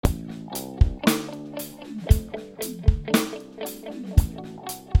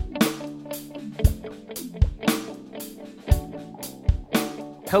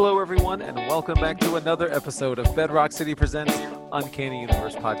Hello, everyone, and welcome back to another episode of Bedrock City Presents Uncanny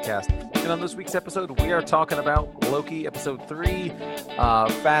Universe Podcast. And on this week's episode, we are talking about Loki, Episode 3,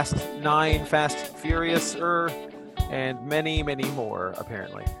 Fast 9, Fast Furious, and many, many more,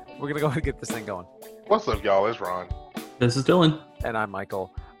 apparently. We're going to go ahead and get this thing going. What's up, y'all? It's Ron. This is Dylan. And I'm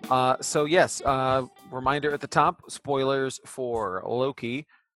Michael. Reminder at the top, spoilers for Loki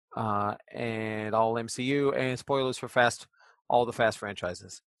and all MCU, and spoilers for all the Fast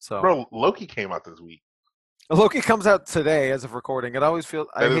franchises. So, Bro, Loki came out this week. Loki comes out today as of recording. It always feels,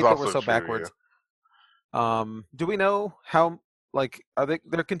 I hate that we're so true, backwards. Yeah. Do we know how,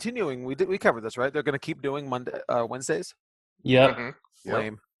 they're continuing? We covered this, right? They're going to keep doing Wednesdays? Yep. Mm-hmm.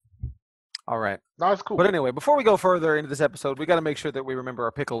 Lame. All right. No, it's cool. But anyway, before we go further into this episode, we got to make sure that we remember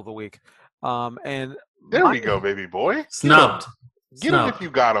our pickle of the week. And there we go, baby boy. Snubbed. Get him if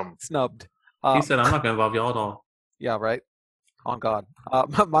you got him. Snubbed. He said, I'm not going to involve y'all at all. Yeah, right. On God.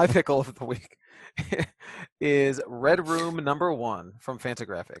 My pickle of the week is Red Room number 1 from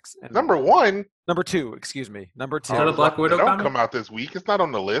Fantagraphics. And number 1? Number 2, excuse me. Number 2. Is that a Black Widow don't comic? Come out this week. It's not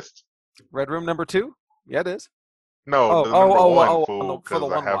on the list. Red Room number 2? Yeah, it is. No, for the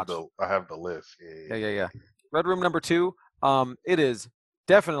one watch. I have the list. Yeah. Red Room number 2. It is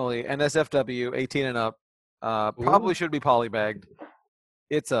definitely an SFW 18 and up. Probably should be polybagged.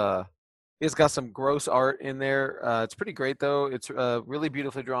 It's got some gross art in there. It's pretty great though. It's really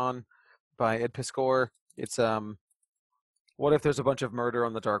beautifully drawn by Ed Piskor. It's what if there's a bunch of murder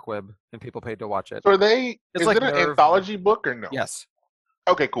on the dark web and people paid to watch it? So is it an anthology book or no? Yes.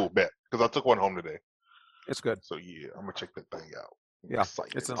 Okay, cool. Bet. Because I took one home today. It's good. So yeah, I'm gonna check that thing out. Yeah,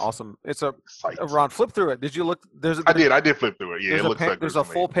 excited. It's an awesome. It's a Excited. Ron. Flip through it. Did you look? I did flip through it. Yeah, it looks like there's a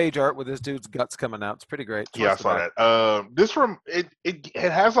full page art with this dude's guts coming out. It's pretty great. Yeah, I saw that. This from it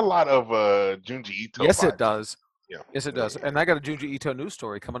has a lot of Junji Ito. Yes, vibes. It does. Yeah. Yes, it does. And I got a Junji Ito news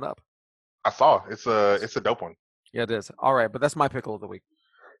story coming up. I saw. It's a dope one. Yeah, it is. All right, but that's my pickle of the week.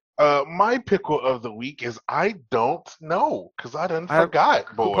 My pickle of the week is I don't know because I done forgot.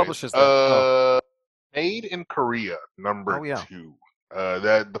 Who publishes that? Made in Korea, number 2.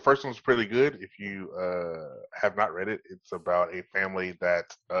 That the first one's pretty good. If you have not read it, it's about a family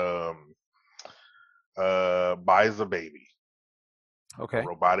that buys a baby. Okay. A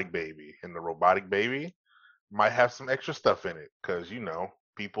robotic baby, and the robotic baby might have some extra stuff in it because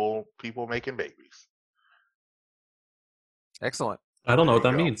people making babies. Excellent. I don't know what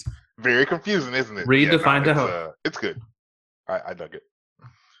that means. Very confusing, isn't it? Read to find out. It's good. I dug it.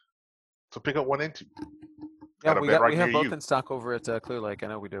 So pick up 1 and 2. Yeah, we have both in stock over at Clear Lake. I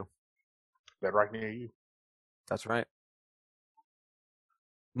know we do. That right near you. That's right.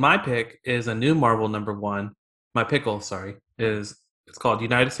 My pick is a new Marvel number 1. My pickle, it's called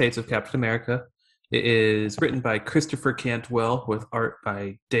United States of Captain America. It is written by Christopher Cantwell with art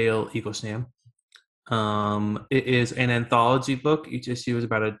by Dale Eaglesham. It is an anthology book. Each issue is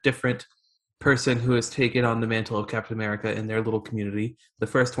about a different person who has taken on the mantle of Captain America in their little community. The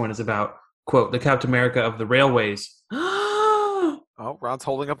first one is about, quote, the Captain America of the railways. Oh, Ron's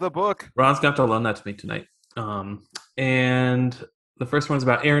holding up the book. Ron's going to have to loan that to me tonight. And the first one's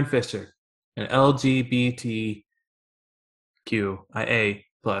about Aaron Fisher, an LGBTQIA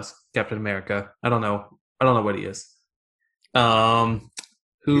plus Captain America. I don't know what he is.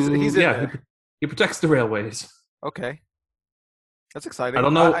 He protects the railways. Okay. That's exciting. I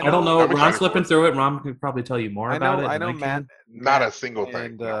don't know. Ron's flipping through it. Ron could probably tell you more about it. I know Matt. Not a single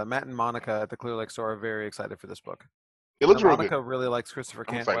thing. And Matt and Monica at the Clear Lake store are very excited for this book. It looks real Monica good. really likes Christopher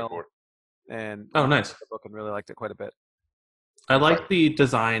Cantwell. And nice. The book and really liked it quite a bit. I like the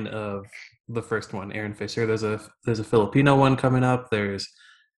design of the first one, Aaron Fisher. There's a Filipino one coming up. There's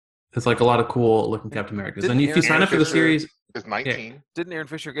like a lot of cool looking Captain Americas. And if you sign up for the series, it's 19. Yeah. Didn't Aaron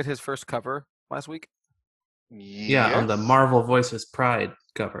Fisher get his first cover last week? Yeah, on the Marvel Voices Pride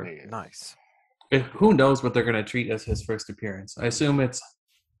cover. Yeah. Nice. Who knows what they're going to treat as his first appearance? I assume it's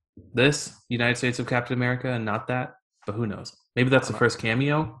this United States of Captain America and not that, but who knows? Maybe that's the first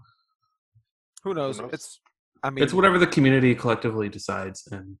cameo. Who knows? It's whatever the community collectively decides,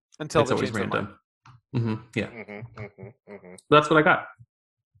 and until it's always random. Mm-hmm. Yeah, That's what I got.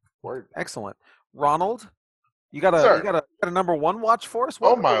 Word. Excellent, Ronald. You got a number 1 watch for us?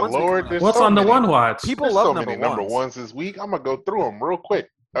 Oh my Lord! What's on the 1 watch? People love so many number ones this week. I'm gonna go through them real quick.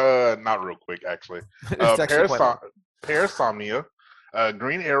 Not real quick, actually. Parasomnia,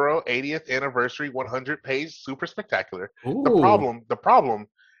 Green Arrow, 80th anniversary, 100-page, super spectacular. Ooh. The problem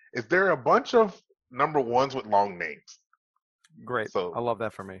is there are a bunch of number 1s with long names. Great. So I love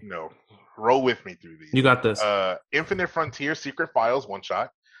that for me. Roll with me through these. You got this. Infinite Frontier, Secret Files, one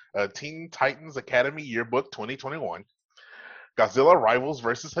shot. Teen Titans Academy Yearbook 2021. Godzilla Rivals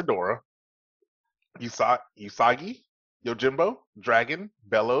versus Hedorah. Usagi, Yojimbo, Dragon,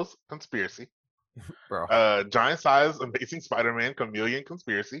 Bellows, Conspiracy. Bro. Giant Size Amazing Spider-Man Chameleon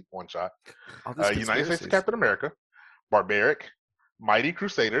Conspiracy, one shot. United States of Captain America, Barbaric, Mighty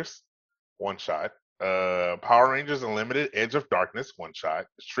Crusaders, one shot. Power Rangers Unlimited Edge of Darkness, one shot.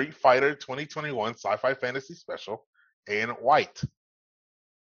 Street Fighter 2021 Sci-Fi Fantasy Special, and White.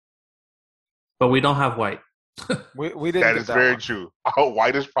 But we don't have White. we didn't. That is very true.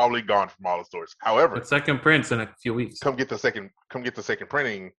 White is probably gone from all the stores. However, but second prints in a few weeks. Come get the second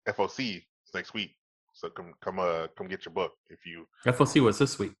printing FOC next week. So come get your book if you. FOC was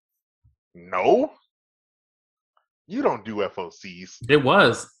this week. No, you don't do FOCs. It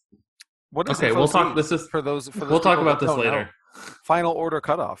was. What is okay, FOC? We'll talk. This is for those. We'll talk about this later. Final order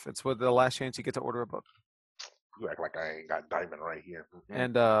cutoff. It's with the last chance you get to order a book. You act like I ain't got diamond right here. Mm-hmm.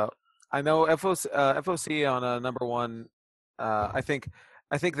 And I know FOC on number one. I think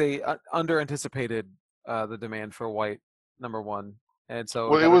they under anticipated the demand for White number one, and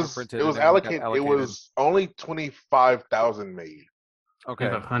so it was allocated. It was only 25,000 made. Okay,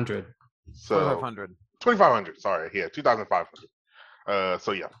 2,500. So 2,500. Sorry, yeah, 2,500.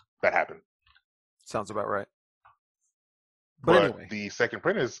 So yeah, that happened. Sounds about right. But anyway, the second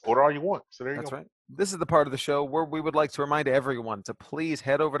print is order all you want. So there you go. That's right. This is the part of the show where we would like to remind everyone to please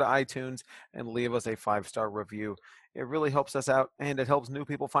head over to iTunes and leave us a 5-star review. It really helps us out, and it helps new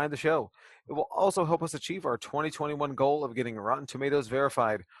people find the show. It will also help us achieve our 2021 goal of getting Rotten Tomatoes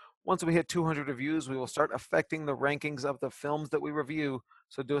verified. Once we hit 200 reviews, we will start affecting the rankings of the films that we review.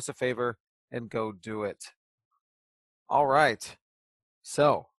 So do us a favor and go do it. All right.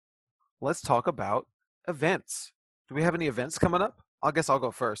 So let's talk about events. Do we have any events coming up? I guess I'll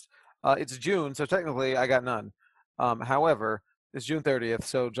go first. It's June, so technically I got none. However, it's June 30th,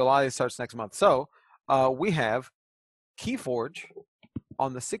 so July starts next month. So we have Keyforge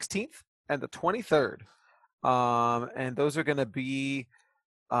on the 16th and the 23rd. And those are going to be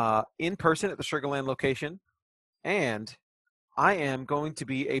in person at the Sugarland location. And I am going to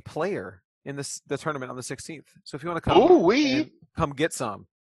be a player in the tournament on the 16th. So if you want to come get some,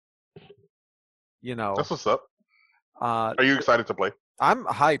 that's what's up. Are you excited to play? I'm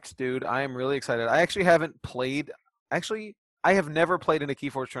hyped, dude. I am really excited. I actually haven't played. Actually, I have never played in a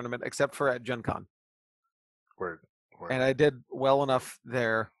Keyforge tournament except for at Gen Con. Word. And I did well enough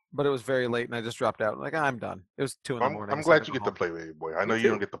there, but it was very late, and I just dropped out. Like, I'm done. It was 2 a.m. I'm glad you get to play, baby boy. I know you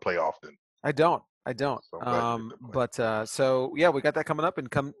don't get to play often. I don't. So yeah, we got that coming up,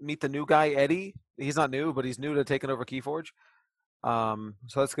 and come meet the new guy, Eddie. He's not new, but he's new to taking over Keyforge. So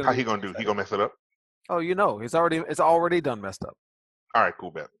that's gonna. How he gonna do? He gonna mess it up? Oh, it's already done messed up. All right,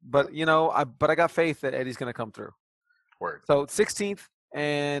 cool, bet. But I got faith that Eddie's gonna come through. Word. So 16th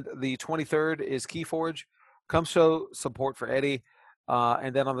and the 23rd is Keyforge. Come show support for Eddie.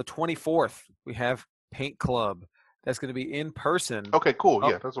 And then on the 24th, we have Paint Club. That's going to be in person. Okay, cool.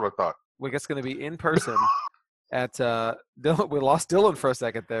 Yeah, that's what I thought. It's going to be in person at Dylan. We lost Dylan for a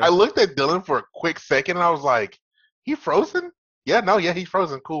second there. I looked at Dylan for a quick second, and I was like, he frozen? Yeah, he's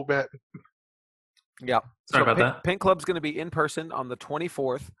frozen. Cool, bet. Yeah. Sorry about that. Paint Club's going to be in person on the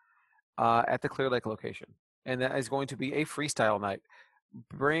 24th at the Clear Lake location. And that is going to be a freestyle night.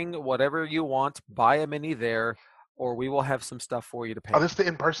 Bring whatever you want. Buy a mini there, or we will have some stuff for you to paint. Oh, this is the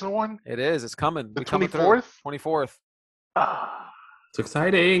in-person one? It is. It's coming. The 24th? 24th. It's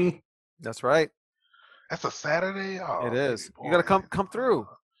exciting. That's right. That's a Saturday? Oh, it is. You got to come through.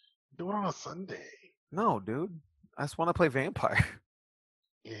 Do it on a Sunday. No, dude. I just want to play Vampire.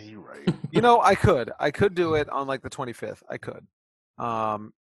 Yeah, you're right. I could do it on like the 25th. I could. I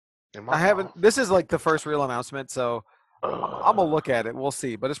haven't. This is like the first real announcement, so I'm gonna look at it. We'll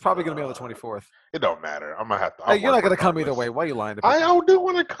see, but it's probably gonna be on the 24th. It don't matter. I'm gonna have to. Hey, you're not gonna come either way. Why are you lying to me? I do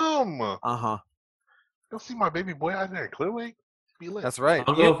want to come. You'll see my baby boy out there in Clear Lake. Be lit. That's right.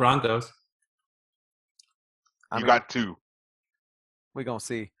 I'll go if Ron goes. You got two. We're gonna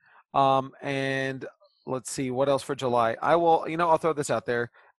see. And let's see what else for July. I will. I'll throw this out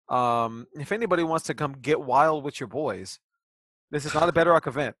there. If anybody wants to come get wild with your boys, this is not a Bedrock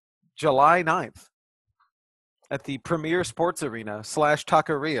event. July 9th at the Premier Sports Arena /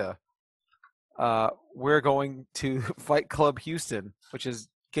 Taqueria. We're going to Fight Club Houston, which is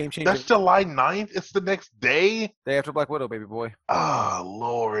game changing. That's July 9th? It's the next day? Day after Black Widow, baby boy. Oh,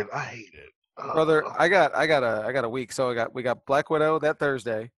 Lord. I hate it. Brother, I got a week. So we got Black Widow that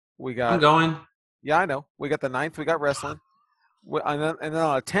Thursday. I'm going. Yeah, I know. We got the 9th. We got wrestling. And then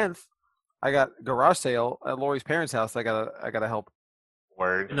on the 10th, I got garage sale at Lori's parents' house. I gotta help.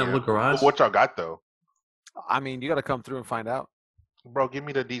 Word. Garage. What y'all got though? I mean, you gotta come through and find out. Bro, give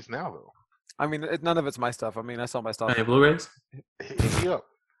me the deets now though. I mean, none of it's my stuff. I mean, I sell my stuff. Any Blu-rays? Hit me up.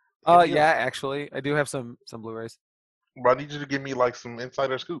 Yeah, actually, I do have some Blu-rays. But I need you to give me like some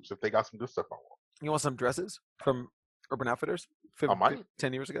insider scoops if they got some good stuff on. You want some dresses from Urban Outfitters? I might.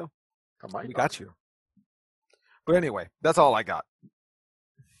 10 years ago. I might. We got you. But anyway, that's all I got.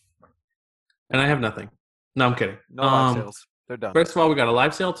 And I have nothing. No, I'm kidding. No live sales. They're done. First of all, we got a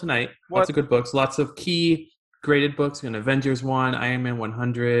live sale tonight. What? Lots of good books. Lots of key graded books. An Avengers 1, Iron Man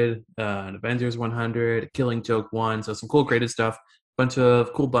 100, an Avengers 100, Killing Joke 1. So some cool graded stuff. Bunch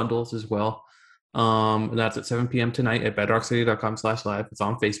of cool bundles as well. And that's at 7 p.m. tonight at bedrockcity.com/live. It's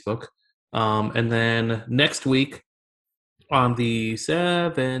on Facebook. And then next week on the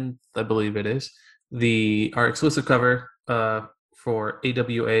 7th, I believe it is, our exclusive cover for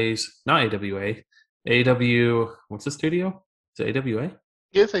what's the studio? Is it AWA?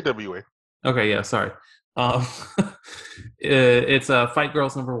 Yeah, it's AWA. Okay, yeah, sorry. It's Fight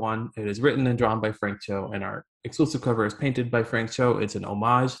Girls #1. It is written and drawn by Frank Cho, and our exclusive cover is painted by Frank Cho. It's an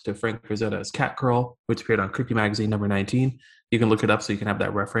homage to Frank Frazetta's Cat Girl, which appeared on Creepy Magazine #19. You can look it up so you can have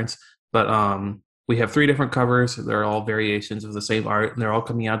that reference. But we have 3 different covers. They're all variations of the same art, and they're all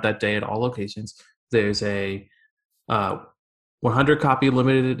coming out that day at all locations. There's a 100 copy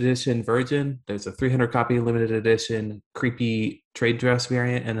limited edition Virgin. There's a 300 copy limited edition Creepy trade dress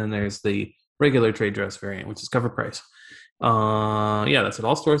variant, and then there's the regular trade dress variant, which is cover price. That's at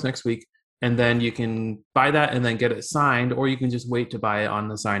all stores next week. And then you can buy that and then get it signed, or you can just wait to buy it on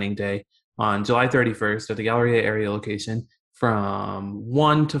the signing day on July 31st at the Galleria area location from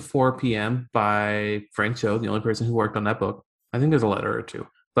 1 to 4 p.m. by Frank Cho, the only person who worked on that book. I think there's a letter or two.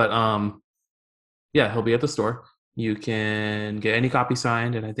 But he'll be at the store. You can get any copy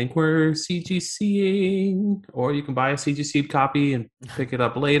signed, and I think we're CGCing, or you can buy a CGC'd copy and pick it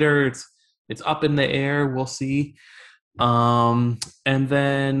up later. It's up in the air. We'll see. And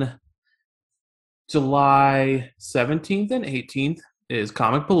then July 17th and 18th is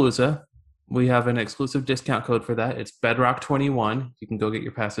Comic Palooza. We have an exclusive discount code for that. It's Bedrock21. You can go get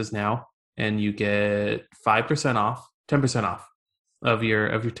your passes now, and you get 5% off, 10% off of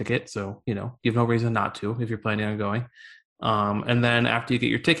your ticket. So, you have no reason not to if you're planning on going. And then after you get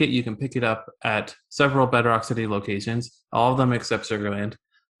your ticket, you can pick it up at several Bedrock City locations, all of them except Sugarland.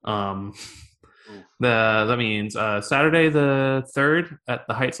 That means Saturday the 3rd at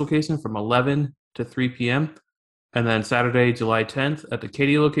the Heights location from 11 to 3 p.m. And then Saturday, July 10th at the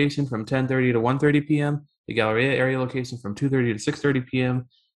Katy location from 10:30 to 1:30 p.m. The Galleria area location from 2:30 to 6:30 p.m.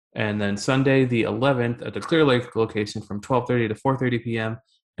 And then Sunday, the 11th at the Clear Lake location from 12:30 to 4:30 p.m.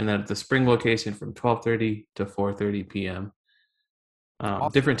 And then at the Spring location from 12:30 to 4:30 p.m.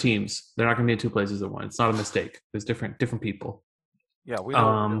 Awesome. Different teams. They're not going to be in 2 places at once. It's not a mistake. There's different people. Yeah, we know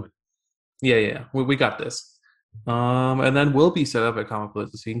what we're doing. Yeah. We got this. And then we'll be set up at Comic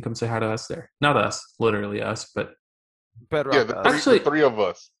Palooza, so you can come say hi to us there. Not us, literally us, but Bedrock. The 3 of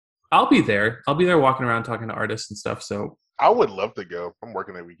us. I'll be there. I'll be there walking around talking to artists and stuff. So I would love to go. I'm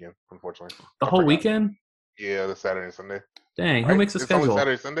working that weekend, unfortunately. The whole weekend? Yeah, the Saturday and Sunday. Dang, who makes a schedule?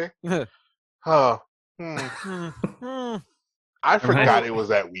 Only Saturday, Sunday? I forgot it was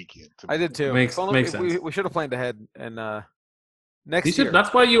that weekend. I did too. Makes sense. We should have planned ahead, and next year.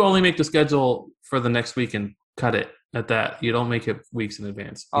 That's why you only make the schedule for the next week and cut it at that. You don't make it weeks in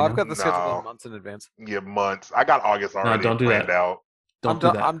advance. I've got the schedule months in advance. Yeah, months. I got August already. No, don't do planned that. Out. Don't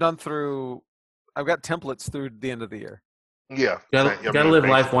do that. I'm done through. I've got templates through the end of the year. Yeah, you gotta live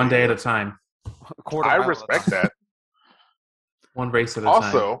life one day at a time. I respect that. One race at a time.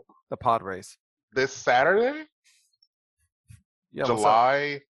 Also, the pod race this Saturday,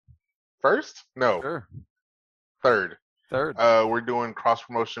 July 1st. No, sure. 3rd. Third. We're doing cross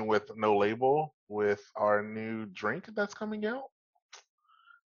promotion with No Label with our new drink that's coming out.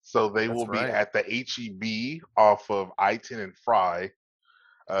 So they will be at the HEB off of I-10 and Fry,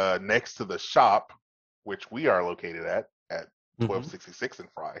 next to the shop, which we are located at 1266 and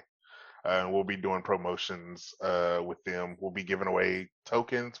Fry. And we'll be doing promotions with them. We'll be giving away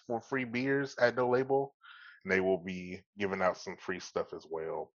tokens for free beers at No Label, and they will be giving out some free stuff as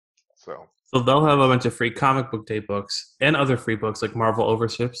well. So they'll have a bunch of free comic book day books and other free books like Marvel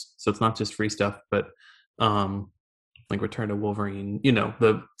Overships. So it's not just free stuff, but like Return to Wolverine,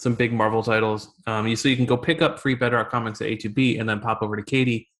 some big Marvel titles. So you can go pick up free Bedrock Comics at HEB and then pop over to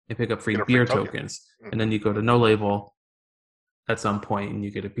Katy and pick up free beer tokens. Mm-hmm. And then you go to No Label at some point and you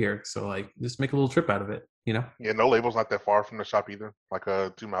get a beer. So just make a little trip out of it, Yeah, No Label's not that far from the shop either,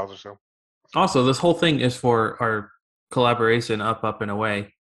 2 miles or so. Also, this whole thing is for our collaboration Up and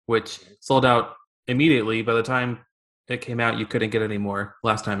Away, which sold out immediately. By the time it came out, you couldn't get any more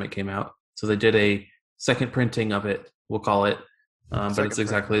last time it came out. So they did a second printing of it, we'll call it, but it's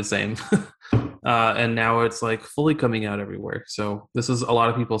exactly the same. And now it's like fully coming out everywhere. So this is a lot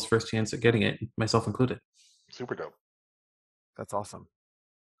of people's first chance at getting it, myself included. Super dope. That's awesome.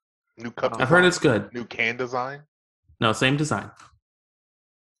 New cup design? I've heard it's good. New can design? No, same design.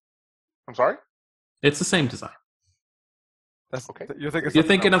 I'm sorry? It's the same design. That's okay. You're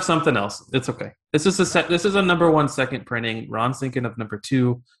thinking of something else. It's okay. This is a number 1 second printing. Ron's thinking of number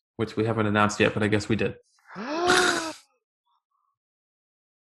 2, which we haven't announced yet, but I guess we did. Wow.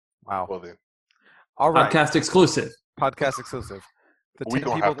 Well then. All right. Podcast exclusive. We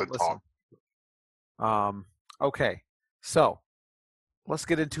don't have to talk. Okay. So let's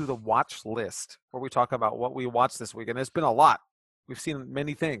get into the watch list where we talk about what we watched this week. And it's been a lot. We've seen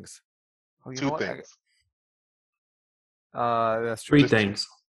many things. Oh, 2 things. That's true. 3 things.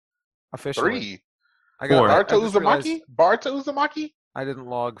 Officially. 3. Barto Uzumaki? I didn't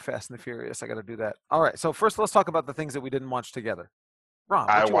log Fast and the Furious. I got to do that. All right. So first, let's talk about the things that we didn't watch together. Ron,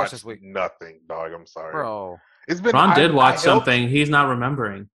 what you watched this week? Nothing, dog. I'm sorry. Bro. Ron did watch something. He's not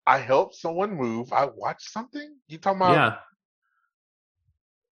remembering. I helped someone move. I watched something? You talking about? Yeah.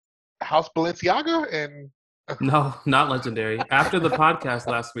 House Balenciaga and... No, not Legendary. After the podcast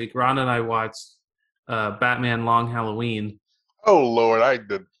last week, Ron and I watched Batman Long Halloween. Oh, Lord, I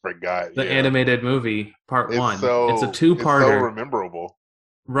forgot. The animated movie, part 1. It's a 2-parter. It's so memorable.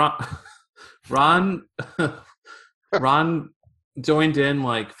 Ron joined in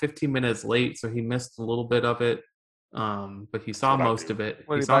like 15 minutes late, so he missed a little bit of it. But he saw most of it.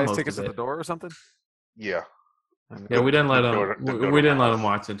 What, did he buy his tickets at the door or something? Yeah. Yeah, we didn't let him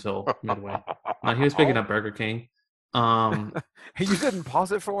watch until midway. He was picking up Burger King. You didn't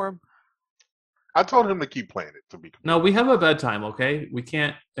pause it for him? I told him to keep playing it. No, we have a bedtime, okay? We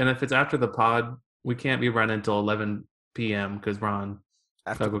can't, and if it's after the pod, we can't be running until 11 p.m. because Ron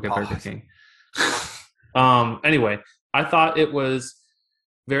gotta go get Burger King. Anyway, I thought it was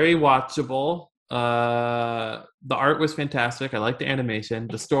very watchable. The art was fantastic. I liked the animation.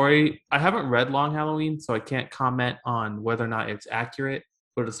 The story, I haven't read Long Halloween, so I can't comment on whether or not it's accurate,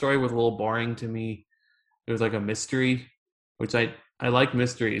 but the story was a little boring to me. It was like a mystery, which I like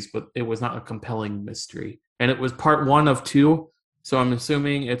mysteries, but it was not a compelling mystery. And it was part 1 of 2, so I'm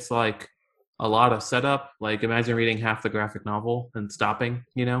assuming it's like a lot of setup. Like imagine reading half the graphic novel and stopping,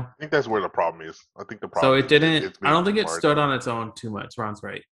 I think that's where the problem is. I think the So problem it didn't, I don't think it stood on its own too much. Ron's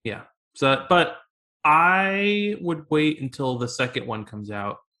right. Yeah. So, but I would wait until the second one comes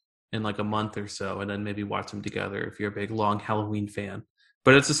out in like a month or so, and then maybe watch them together if you're a big Long Halloween fan.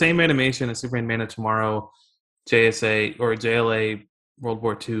 But it's the same animation as Superman Man of Tomorrow, JSA or JLA, World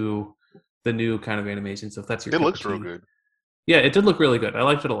War II, the new kind of animation. So if that's your, it looks real good. Yeah, it did look really good. I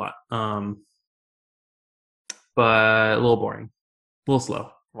liked it a lot. But a little boring, a little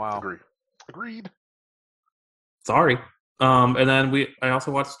slow. Wow. Agreed. Sorry. And then I also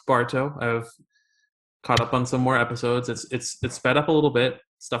watched Barto. I've caught up on some more episodes. It's sped up a little bit.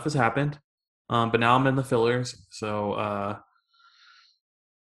 Stuff has happened. But now I'm in the fillers, so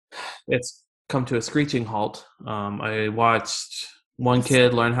it's come to a screeching halt. I watched one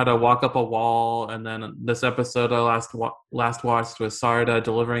kid learn how to walk up a wall, and then this episode I last watched was Sarda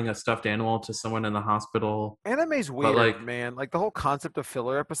delivering a stuffed animal to someone in the hospital. Anime's weird, man. Like the whole concept of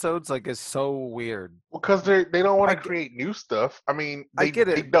filler episodes, is so weird. Well, because they don't want to create new stuff. I mean, I get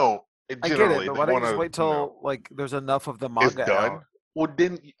it. They don't. I get it, but why don't you just wait till there's enough of the manga out? Well,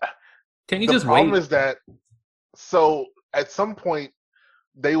 then can't you just wait? The problem is that at some point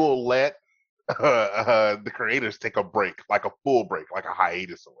they will let the creators take a break, like a full break, like a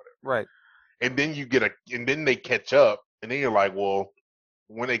hiatus or whatever. Right. And then and then they catch up, and then you're like, well,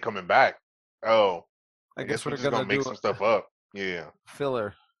 when they coming back? Oh, I guess we're just gonna make some stuff up. Yeah.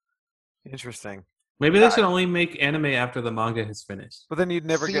 Filler. Interesting. Maybe they should only make anime after the manga has finished. But then you'd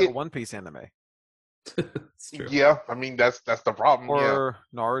never get a One Piece anime. It's true. Yeah, I mean that's the problem. Or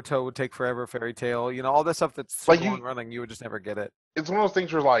Naruto would take forever, Fairy Tail, all that stuff that's long running, you would just never get it. It's one of those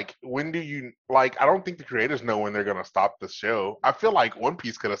things where when do you I don't think the creators know when they're gonna stop the show. I feel like One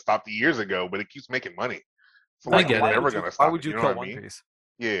Piece could have stopped years ago, but it keeps making money. So I get it. Never gonna stop. Why would you kill One Piece?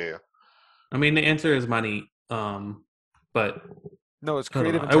 Yeah. I mean the answer is money. But no, it's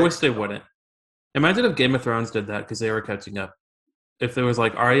creative. I wish they wouldn't. Imagine if Game of Thrones did that because they were catching up. If there was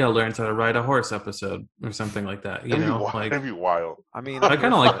Arya learns how to ride a horse episode or something like that, that'd be wild. I mean, I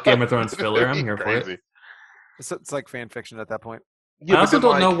kind of like Game of Thrones filler. I'm here for it. It's like fan fiction at that point. Yeah, I also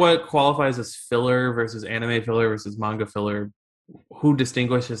don't know what qualifies as filler versus anime filler versus manga filler. Who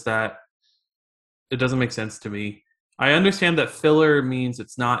distinguishes that? It doesn't make sense to me. I understand that filler means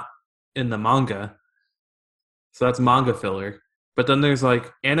it's not in the manga, so that's manga filler. But then there's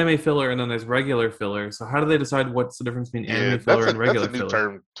like anime filler and then there's regular filler. So how do they decide what's the difference between anime filler and regular that's a new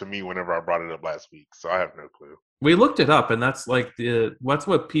filler? term to me whenever I brought it up last week, so I have no clue. We looked it up, and that's like what's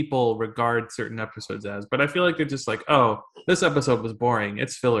what people regard certain episodes as. But I feel like they're just like, oh, this episode was boring.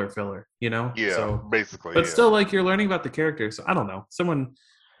 It's filler, you know? Yeah, so, basically. But still, like you're learning about the characters. So I don't know.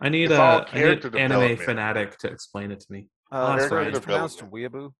 I need an anime fanatic to explain it to me. It's pronounced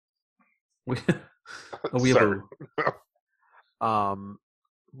weeaboo. A weeaboo.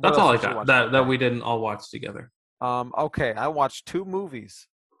 That's all I got. That we didn't all watch together. Okay, I watched 2 movies.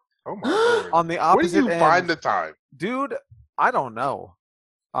 Oh my Lord. On the opposite Where do you end, find the time? Dude, I don't know.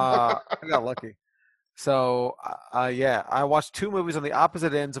 I got lucky. So, yeah, I watched 2 movies on the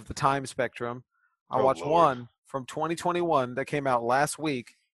opposite ends of the time spectrum. I watched one from 2021 that came out last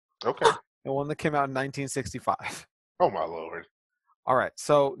week. Okay. And one that came out in 1965. Oh my Lord. All right.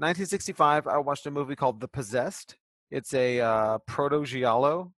 So, 1965, I watched a movie called The Possessed. It's a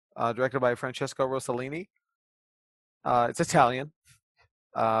proto-giallo directed by Francesco Rossellini. It's Italian.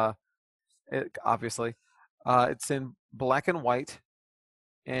 Obviously, it's in black and white,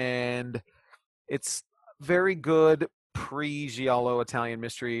 and it's very good pre-giallo Italian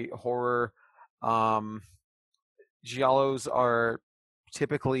mystery horror. Giallos are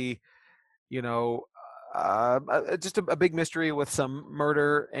typically, just a big mystery with some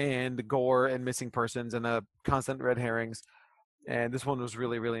murder and gore and missing persons and constant red herrings. And this one was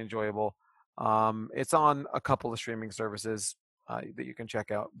really, really enjoyable. It's on a couple of streaming services that you can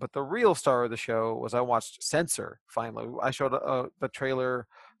check out. But the real star of the show was I watched Censor, finally. I showed the trailer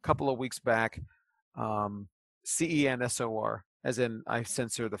a couple of weeks back. CENSOR, as in I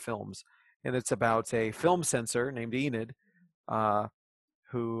censor the films. And it's about a film censor named Enid,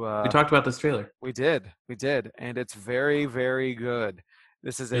 who... we talked about this trailer. We did. And it's very, very good.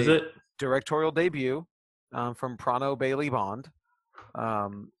 This is a directorial debut from Prano Bailey Bond.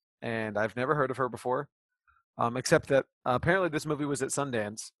 And I've never heard of her before, except that apparently this movie was at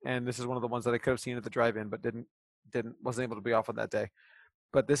Sundance, and this is one of the ones that I could have seen at the drive-in, but wasn't able to be off on that day.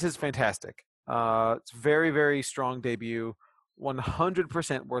 But this is fantastic. It's very, very strong debut,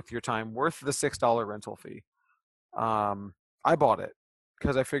 100% worth your time, worth the $6 rental fee. I bought it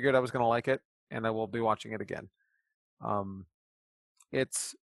because I figured I was going to like it, and I will be watching it again.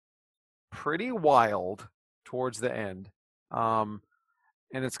 It's pretty wild towards the end. And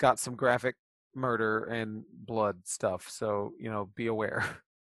it's got some graphic murder and blood stuff, so be aware.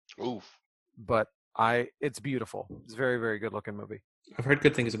 Oof. But it's beautiful. It's a very, very good looking movie. I've heard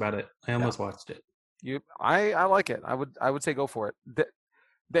good things about it. I almost watched it. I like it. I would say go for it.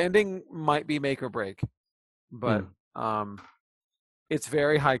 The ending might be make or break, but it's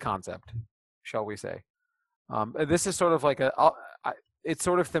very high concept, shall we say. This is sort of like it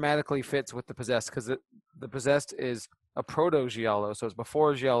sort of thematically fits with The Possessed, because The Possessed is a proto-giallo, so it's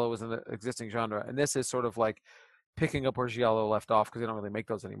before giallo was an existing genre, and this is sort of like picking up where giallo left off, because they don't really make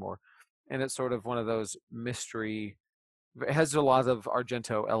those anymore. And it's sort of one of those mystery. It has a lot of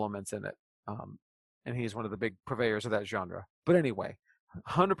Argento elements in it, and he's one of the big purveyors of that genre. But anyway,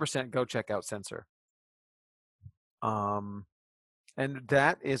 100% go check out Censor. And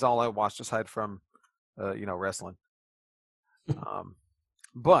that is all I watched aside from, wrestling.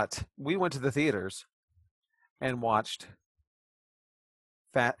 But we went to the theaters and watched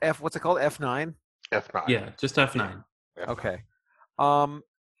what's it called? F9? F9. Yeah, just F9. Okay.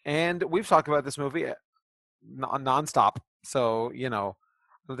 And we've talked about this movie nonstop. So, I don't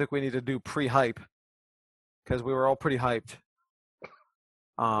think we need to do pre-hype, because we were all pretty hyped.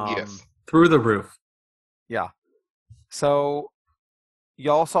 Yes. Through the roof. Yeah. So,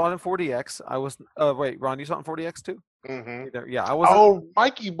 y'all saw it in 4DX. Wait, Ron, you saw it in 4DX too? Mm-hmm. Yeah, I wasn't. Oh,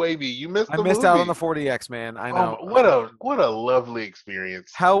 Mikey, baby, you missed. I missed out on the 4DX, man. I know. What a lovely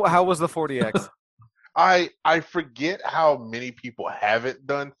experience. How was the 4DX? I forget how many people haven't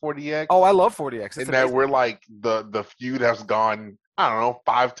done 4DX. Oh, I love 4DX. It's and amazing. that we're like the feud has gone, I don't know,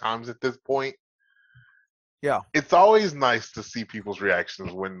 5 times at this point. Yeah, it's always nice to see people's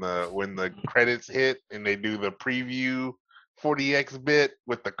reactions when the credits hit and they do the preview 4DX bit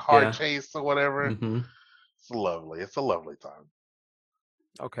with the car chase or whatever. Mm-hmm. It's lovely. It's a lovely time.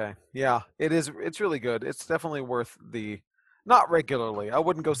 Okay. Yeah, it is. It's really good. It's definitely worth not regularly. I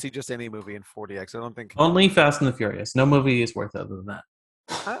wouldn't go see just any movie in 4DX. I don't think. Only Fast and the Furious. No movie is worth it other than that.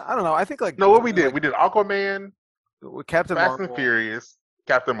 I don't know. I think no. What we did Aquaman, Captain Fast Marvel, and Furious,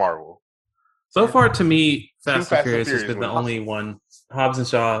 Captain Marvel. So far, to me, Fast and Furious has been the only one. Hobbs and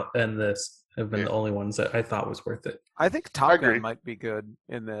Shaw and this have been the only ones that I thought was worth it. I think Top Gun might be good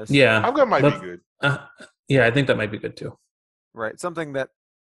in this. Yeah, Top Gun might be good. Yeah, I think that might be good too. Right, something that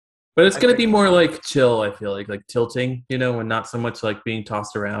But it's going to be more like chill, I feel like tilting, and not so much like being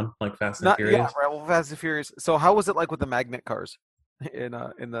tossed around like Fast and Furious. Yeah, right. Well, Fast and Furious. So how was it like with the magnet cars? In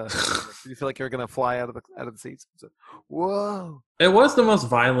the, do you feel like you're gonna fly out of the seats? Whoa! It was the most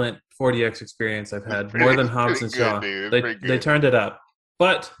violent 4DX experience I've had, more than Hobbs and Shaw. They turned it up,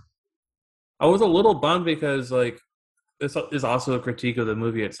 but I was a little bummed because like this is also a critique of the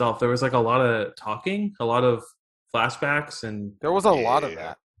movie itself. There was like a lot of talking, a lot of flashbacks, and there was a lot of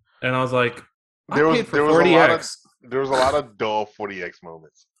that. And I was like, there was a lot of dull 4DX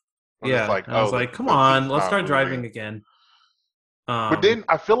moments. Yeah, like, I was like, come on, let's start driving again. But then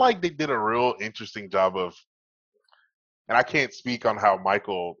I feel like they did a real interesting job of, and I can't speak on how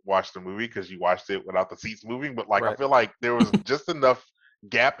Michael watched the movie because you watched it without the seats moving, but like I feel like there was just enough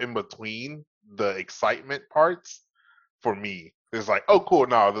gap in between the excitement parts for me. It's like, oh, cool,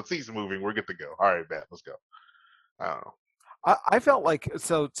 no, the seats moving, we're good to go. All right, bet, let's go. I don't know. I felt like,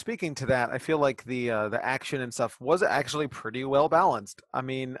 so speaking to that, I feel like the action and stuff was actually pretty well balanced. I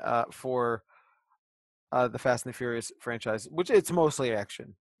mean, for the Fast and the Furious franchise, which it's mostly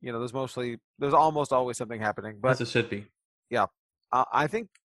action. There's almost always something happening. But as it should be. Yeah, I think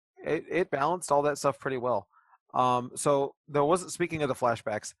it balanced all that stuff pretty well. So there wasn't. Speaking of the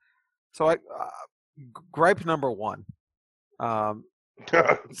flashbacks, so gripe number one.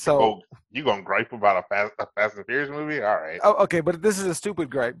 So you gonna gripe about a Fast and Furious movie? All right. Oh, okay, but this is a stupid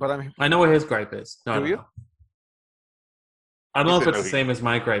gripe. But I know what his gripe is. No, do you? I don't know if it's the same as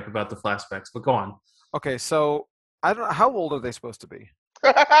my gripe about the flashbacks, but go on. Okay, so I don't know, how old are they supposed to be?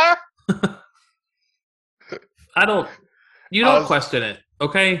 You don't question it,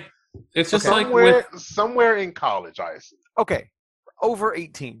 okay? It's just somewhere in college, I assume. Okay, over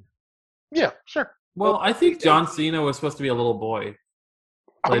 18. Yeah, sure. Well, I think John Cena was supposed to be a little boy.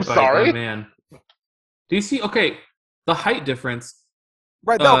 I'm sorry, a man. Do you see? Okay, the height difference.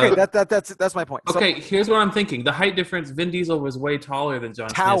 Right. Okay. That's my point. Okay. Here's what I'm thinking. The height difference. Vin Diesel was way taller than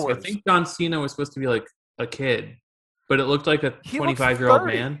John Cena. So I think John Cena was supposed to be like a kid, but it looked like a 25-year-old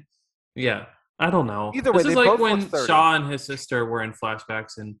man. Yeah. I don't know. Either way, this is like when Shaw and his sister were in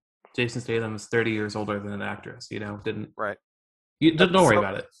flashbacks, and Jason Statham is 30 years older than an actress. Don't worry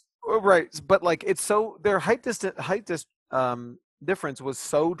about it. Right, but like it's so their height difference was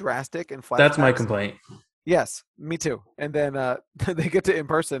so drastic in flashbacks. That's my complaint. Yes, me too. And then they get to in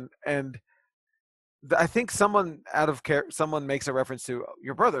person, and I think someone makes a reference to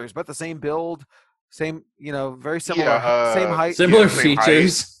your brothers, but the same build, same very similar, same height, similar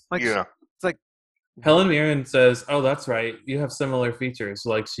features. Like, yeah, it's like Helen Mirren says, "Oh, that's right. You have similar features."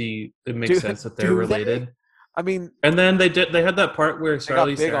 Like it makes sense that they're related. I mean, and then they had that part where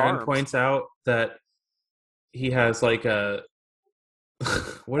Charlize Theron points out that he has like a.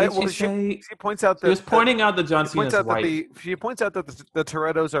 What did she say? She points out that she was pointing out that John Cena's white. She points out that the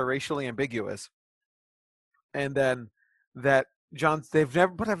Torettos are racially ambiguous, and then that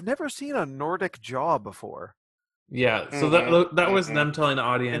I've never seen a Nordic jaw before. Yeah, so that was them telling the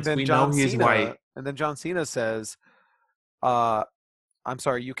audience we know he's white. And then John Cena says, "I'm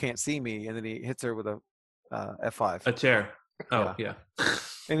sorry, you can't see me," and then he hits her with a F5. A chair. Oh yeah.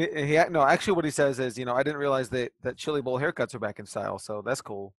 And actually what he says is, I didn't realize that chili bowl haircuts are back in style, so that's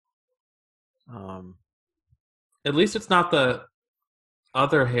cool. At least it's not the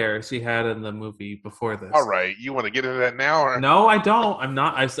other hair she had in the movie before this. All right, you want to get into that now? Or? No, I don't. I'm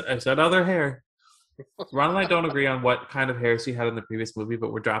not. I said other hair. Ron and I don't agree on what kind of hair she had in the previous movie,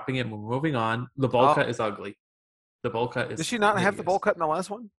 but we're dropping it and we're moving on. The bowl cut is ugly. The bowl cut is. Did she not have the bowl cut in the last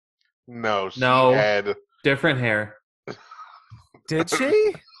one? No, she had different hair. Did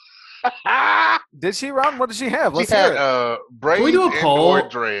she? Did she, Ron? What did she have? Let's hear it. Braids. Can we do a poll?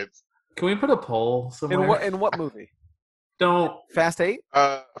 Dreads. Can we put a poll somewhere? In what movie? Don't. Fast 8?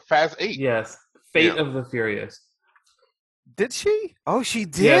 Fast 8. Yes. Fate of the Furious. Did she? Oh, she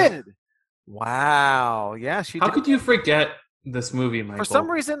did. Yeah. Wow. Yeah, she did. How could you forget this movie, Michael? For some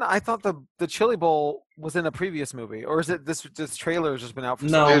reason, I thought the Chili Bowl was in a previous movie. Or is it this trailer has just been out for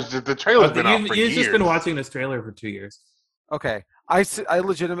some time? The trailer's been out for years. You've just been watching this trailer for 2 years. Okay. I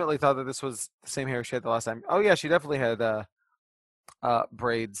legitimately thought that this was the same hair she had the last time. Oh, yeah, she definitely had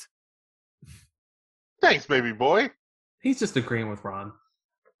braids. Thanks, baby boy. He's just agreeing with Ron.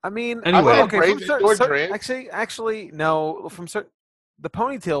 I mean, anyway, actually, no. The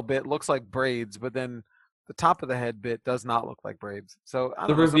ponytail bit looks like braids, but then the top of the head bit does not look like braids. So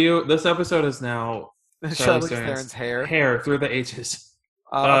this episode is now Charlize Theron's hair through the H's.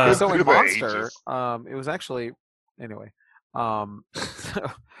 So in Monster, it was actually anyway. I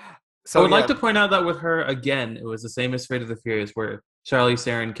would like to point out that with her again, it was the same as Fate of the Furious, where Charlize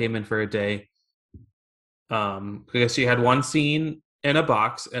Theron came in for a day, because she had one scene in a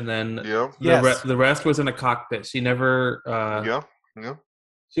box, and then Yes. the rest was in a cockpit. She never. Yeah.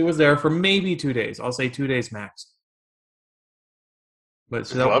 She was there for maybe 2 days. I'll say 2 days max. But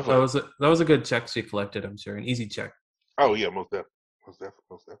that was a good check she collected. I'm sure, an easy check. Oh yeah, most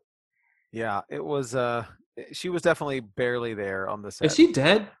definitely. Yeah, it was. She was definitely barely there on the set. Is she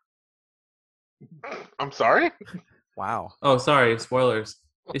dead? I'm sorry. Wow. Oh, sorry. Spoilers.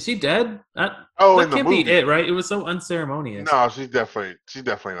 Is she dead? That can't be it, right? It was so unceremonious. No, she's definitely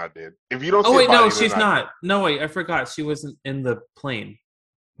not dead. If you don't, She's not. No, wait, I forgot. She wasn't in the plane.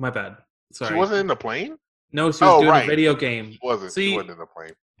 My bad. Sorry. She wasn't in the plane. No, she was doing a video game. She wasn't in the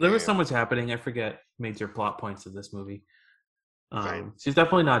plane. There was so much happening. I forget major plot points of this movie. She's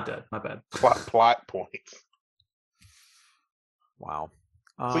definitely not dead. My bad. Plot points. Wow.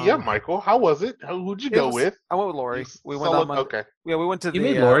 So yeah, Michael, how was it? Who'd you go with? I went with Lori. We went on Monday. Okay. Yeah, we went to You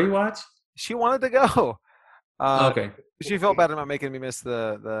made Lori watch? She wanted to go. Okay. She felt bad about making me miss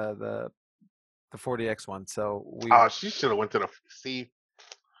the 40X one. So we. She should have went to the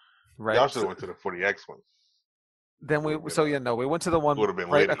Right. Y'all should have went to the 40X one. Then we went to the one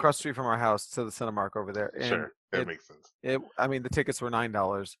right across the street from our house, to the Cinemark over there. And sure, that makes sense. I mean, the tickets were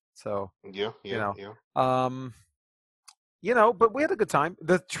 $9, so yeah. But we had a good time.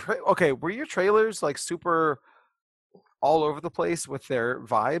 Were your trailers like super all over the place with their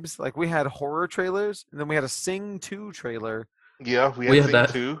vibes? Like we had horror trailers, and then we had a Sing 2 trailer. Yeah, we had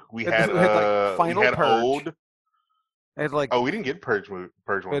Sing 2. We had Final Purge. Old. It we didn't get Purge one.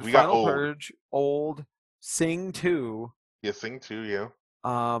 We got Old. Purge, Old, Sing 2. Yeah, Sing 2. Yeah.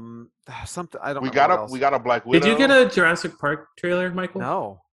 Something I don't. We got a Black Widow. Did you get a Jurassic Park trailer, Michael?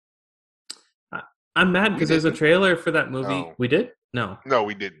 No. I'm mad because there's a trailer for that movie. No. We did? No,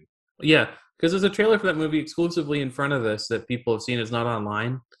 we didn't. Yeah, because there's a trailer for that movie exclusively in front of this that people have seen. It's not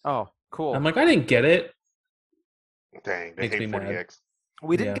online. Oh, cool. I'm like, I didn't get it. Dang, they hate 40X.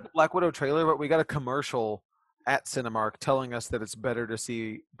 We didn't get a Black Widow trailer, but we got a commercial at Cinemark telling us that it's better to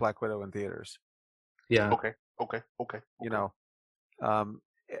see Black Widow in theaters. Yeah. Okay.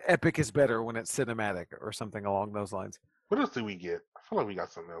 Epic is better when it's cinematic or something along those lines. What else did we get? I feel like we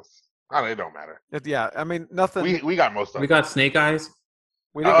got something else. It don't matter. I mean, nothing. We got most of it. We got Snake Eyes.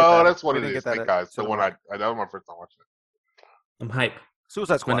 We didn't get that. That's what it is. Snake Eyes. The one that was my first time watching it. I'm hype.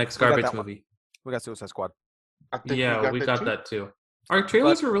 Suicide Squad. My next garbage movie. We got Suicide Squad. We got that too. Our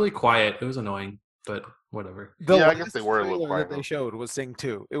trailers were really quiet. It was annoying, but whatever. I guess they were a little quiet. That they showed was Sing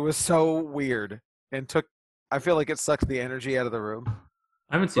 2. It was so weird and I feel like it sucked the energy out of the room.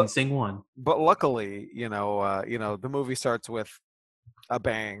 I haven't seen Sing 1. But luckily, the movie starts with a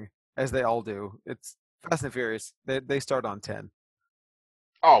bang, as they all do. It's Fast and Furious. They start on 10.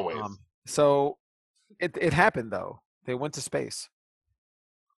 Always. So it happened though. They went to space.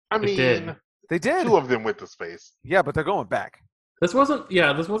 I mean, they did. 2 of them went to space. Yeah, but they're going back. This wasn't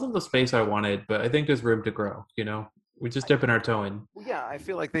the space I wanted, but I think there's room to grow. We're just dipping our toe in. Yeah, I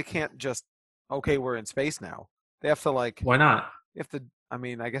feel like they can't just we're in space now. They have to Why not? I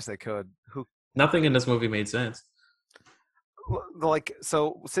mean, I guess they could. Nothing in this movie made sense.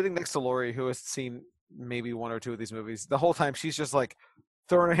 So sitting next to Lori, who has seen maybe 1 or 2 of these movies, the whole time she's just like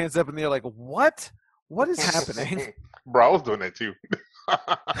throwing her hands up in the air, like, "What? What is happening?" Bro, I was doing that too.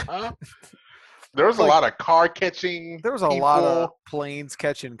 There was a lot of car catching. There was a lot of planes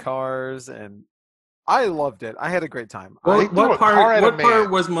catching cars, and I loved it. I had a great time. Well, what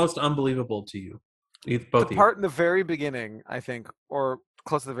part was most unbelievable to you? Both the part in the very beginning, I think, or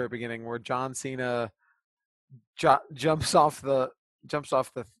close to the very beginning, where John Cena jumps off the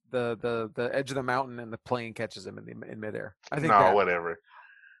edge of the mountain and the plane catches him in midair. I think whatever.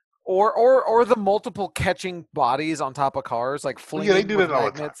 Or the multiple catching bodies on top of cars, like flinging. Yeah, they do that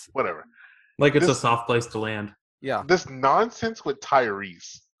all the time. Whatever. Like it's a soft place to land. Yeah. This nonsense with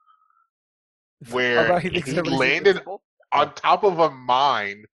Tyrese, where he landed on top of a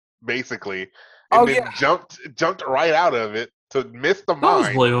mine, basically, and then jumped right out of it to miss the mine. That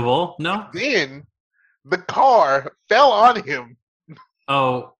was believable. No. Then the car fell on him.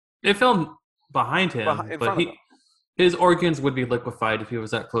 Oh, it fell behind him, but his organs would be liquefied if he was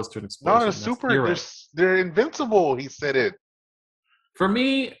that close to an explosion. No, they're invincible. He said it. For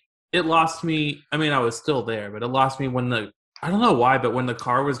me, it lost me. I mean, I was still there, but it lost me when I don't know why, but when the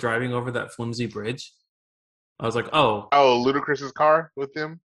car was driving over that flimsy bridge, I was like, oh. Oh, Ludacris's car with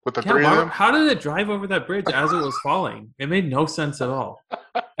them? With the 3 of them? How did it drive over that bridge as it was falling? It made no sense at all.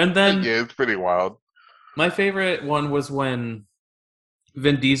 And then... yeah, it's pretty wild. My favorite one was when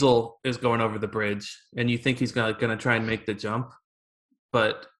Vin Diesel is going over the bridge, and you think he's going to try and make the jump,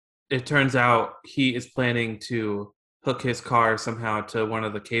 but it turns out he is planning to hook his car somehow to one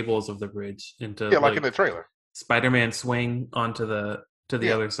of the cables of the bridge into like in the trailer. Spider-Man swing onto the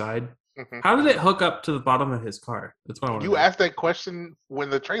other side. Mm-hmm. How did it hook up to the bottom of his car? That's what I want to know. You asked that question when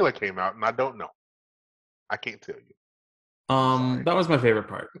the trailer came out, and I don't know. I can't tell you. That was my favorite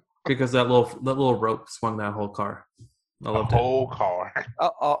part because that little rope swung that whole car. I loved a whole car.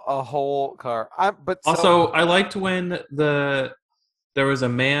 A whole car. I liked when there was a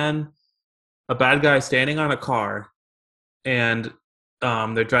bad guy standing on a car, and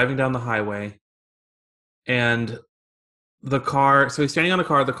they're driving down the highway, and the car. So he's standing on a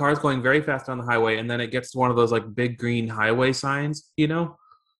car. The car is going very fast on the highway, and then it gets to one of those like big green highway signs, you know.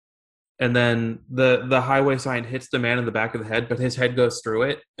 And then the highway sign hits the man in the back of the head, but his head goes through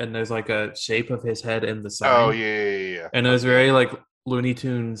it, and there's like a shape of his head in the sign. Oh yeah. And it was very like Looney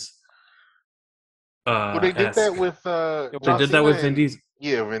Tunes. Well, they did that with. They did that with Vin Diesel.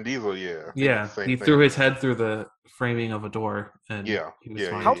 Yeah, Vin Diesel. Yeah. Yeah, he threw his head through the framing of a door, and he was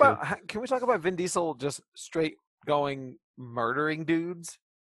fine. How about? Can we talk about Vin Diesel just straight going murdering dudes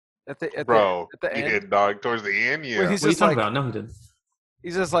at the end? Yeah, dog. Towards the end, yeah. What are you talking about? No, he didn't.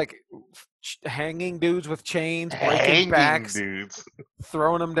 He's just like hanging dudes with chains, breaking backs, dudes,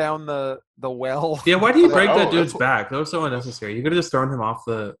 throwing them down the well. Yeah, why do you break that dude's back? That was so unnecessary. You could have just thrown him off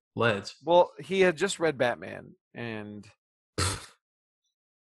the ledge. Well, he had just read Batman, and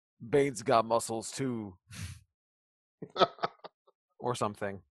Bane's got muscles too, or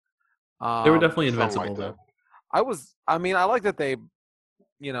something. They were definitely invincible, though. I like that they,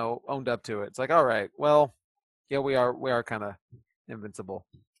 owned up to it. It's like, all right, well, yeah, we are kind of invincible.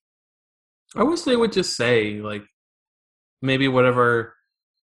 I wish they would just say, like, maybe whatever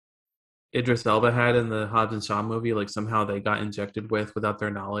Idris Elba had in the Hobbs and Shaw movie, like somehow they got injected with without their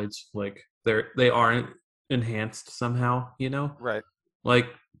knowledge. Like they aren't enhanced somehow, you know? Right. Like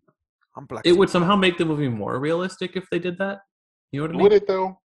it would somehow make the movie more realistic if they did that. You know what I mean? Would it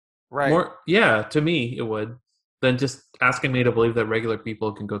though? Right. Yeah, to me it would. Than just asking me to believe that regular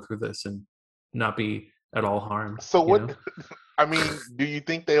people can go through this and not be at all harmed. So what? I mean, do you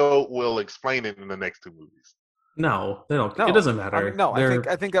think they will explain it in the next two movies? No, they don't. No. It doesn't matter.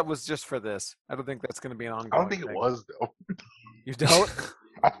 I think that was just for this. I don't think that's going to be an ongoing. I don't think it was though. You don't?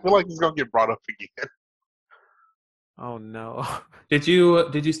 I feel like it's going to get brought up again. Oh no! Did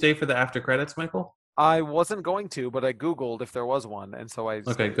you stay for the after credits, Michael? I wasn't going to, but I googled if there was one, and so I.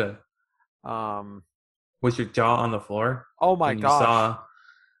 Okay, good. Was your jaw on the floor? Oh my gosh!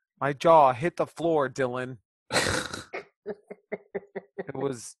 My jaw hit the floor, Dylan. It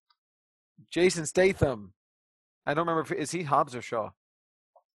was Jason Statham. I don't remember is he Hobbs or Shaw?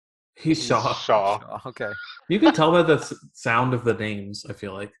 He's Shaw. Shaw. Okay. You can tell by the sound of the names, I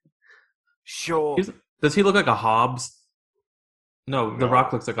feel like. Sure. Does he look like a Hobbs? No, The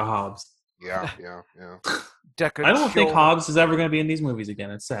Rock looks like a Hobbs. Yeah. I don't think Hobbs is ever going to be in these movies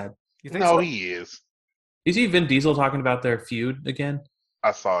again. It's sad. You think so? He is. You see Vin Diesel talking about their feud again?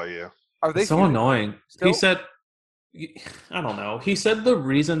 I saw, yeah. Are they so annoying? Still? He said, I don't know. He said the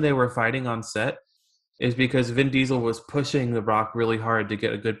reason they were fighting on set is because Vin Diesel was pushing The Rock really hard to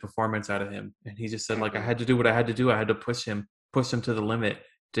get a good performance out of him. And he just said, like, I had to do what I had to do. I had to push him to the limit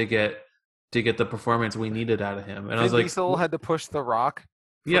to get the performance we needed out of him. And I was like, Diesel had to push The Rock?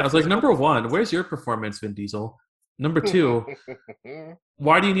 Yeah, I was like, number one, where's your performance, Vin Diesel? Number two,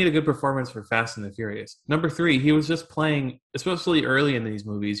 why do you need a good performance for Fast and the Furious? Number three, he was just playing, especially early in these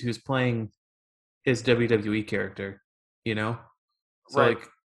movies, he was playing his WWE character, you know? So, right. Like,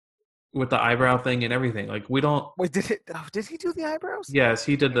 with the eyebrow thing and everything. Like, we don't... Wait, did he do the eyebrows? Yes,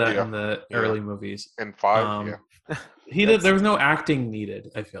 he did that in the early movies. In 5, yeah. He did. There was no acting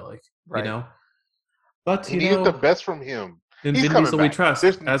needed, I feel like, you know? But, he needed the best from him. And Vin Diesel we trust.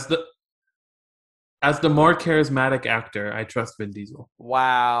 As the more charismatic actor, I trust Vin Diesel.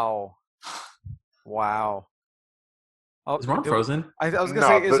 Wow. Oh, is Ron frozen? I was going to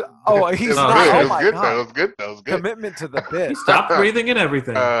say, he's not. It was good. That was good. Commitment to the bit. He stopped breathing and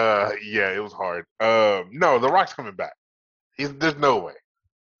everything. Yeah, it was hard. No, The Rock's coming back. There's no way.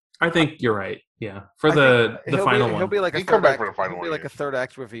 I think you're right. Yeah, for the final one. He'll be like a third act, for the final one. He'll be like a third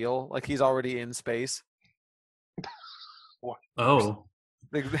act reveal. Like he's already in space. What? Oh.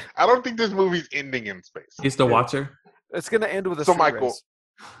 I don't think this movie's ending in space. He's the Watcher. It's going to end with a So, Michael,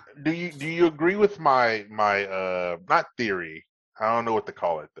 do you agree with my not theory? I don't know what to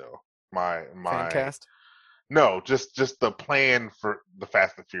call it though. My Fancast? No, just the plan for the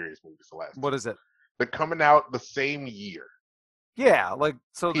Fast and Furious movies. The last. What is it? They're coming out the same year. Yeah, like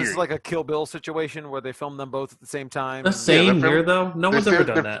so. This is like a Kill Bill situation where they film them both at the same time. The same year, though. No one's ever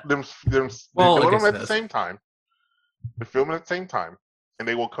done that. They're filming them at the same time. They're filming at the same time, and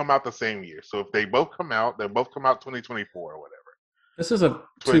they will come out the same year. So if they both come out, they'll both come out 2024 or whatever. This is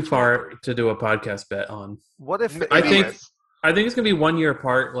too far to do a podcast bet on. What if I think it's gonna be 1 year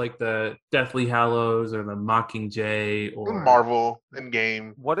apart, like the Deathly Hallows or the Mockingjay or Marvel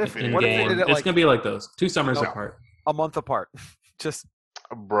Endgame. What if Endgame? It's gonna be like those 2 summers apart, a month apart. Just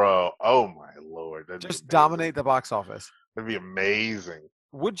bro, oh my lord, just dominate the box office. That'd be amazing.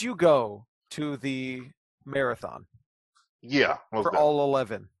 Would you go to the marathon? Yeah, for all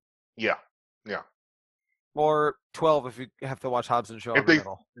 11. Yeah. Or 12 if you have to watch Hobbs and Shaw.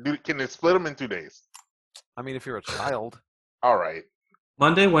 Can they split them in 2 days? I mean, if you're a child. All right.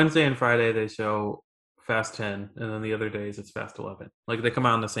 Monday, Wednesday, and Friday they show Fast 10, and then the other days it's Fast 11. Like they come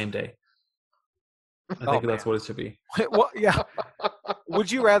out on the same day. I think that's what it should be. Well, yeah.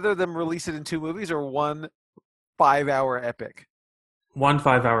 Would you rather them release it in 2 movies or 1 5-hour epic? 1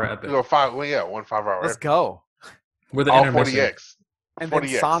 5-hour epic. 1 5-hour. Let's go. With the all intermission. 40X. And then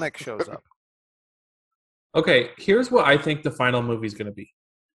Sonic shows up. Okay, here's what I think the final movie is going to be.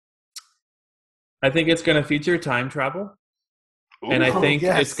 I think it's going to feature time travel. Ooh, and I think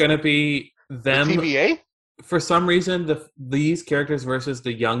it's going to be them. The TVA? For some reason, these characters versus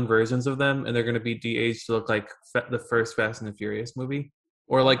the young versions of them, and they're going to be de-aged to look like the first Fast and the Furious movie.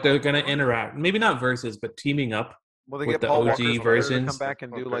 Or like they're going to interact. Maybe not versus, but teaming up with the Paul OG versions. Come back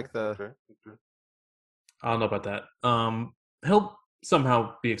and do like the... I don't know about that. He'll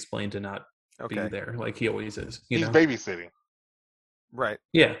somehow be explained to not be there like he always is. He's babysitting. Right.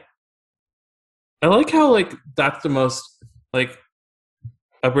 Yeah. I like how like that's the most like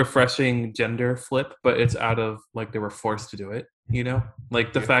a refreshing gender flip, but it's out of like they were forced to do it, you know?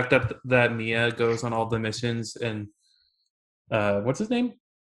 Like the fact that Mia goes on all the missions and what's his name?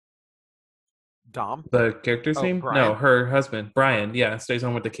 Dom? The character's name? Brian. No, her husband, Brian, stays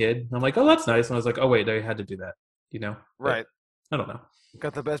home with the kid. I'm like, oh, that's nice. And I was like, oh, wait, they had to do that, you know? Right. But I don't know.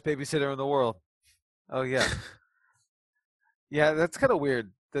 Got the best babysitter in the world. Oh, yeah. Yeah, that's kind of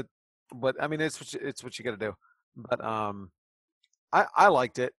weird. But, I mean, it's what you got to do. But I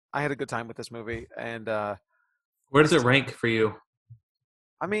liked it. I had a good time with this movie. And where does it rank for you?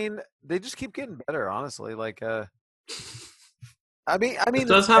 I mean, they just keep getting better, honestly. Like, I mean, it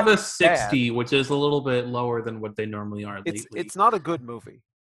does have a 60, bad. Which is a little bit lower than what they normally are. It's not a good movie,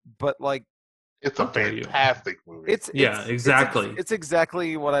 but like, it's a fantastic movie. Exactly. It's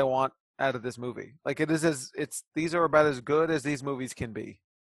exactly what I want out of this movie. Like these are about as good as these movies can be.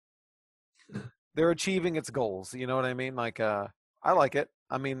 They're achieving its goals. You know what I mean? Like, I like it.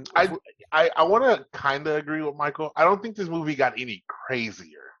 I mean, I want to kind of agree with Michael. I don't think this movie got any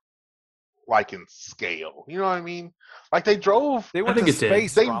crazier. Like in scale, you know what I mean? Like they went to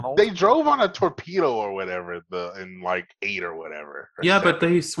space. They drove on a torpedo or whatever in like 8 or whatever. Yeah, 7. But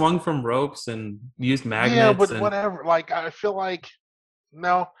they swung from ropes and used magnets. Yeah, but whatever. Like I feel like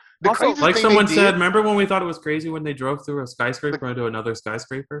no. Also, like someone said, remember when we thought it was crazy when they drove through a skyscraper into another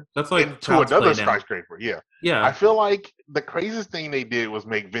skyscraper? That's like to another skyscraper. Yeah. I feel like the craziest thing they did was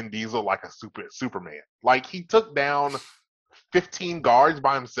make Vin Diesel like a Superman. Like he took down 15 guards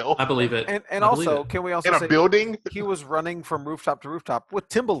by himself. I believe it. And also, can we also say building? He was running from rooftop to rooftop with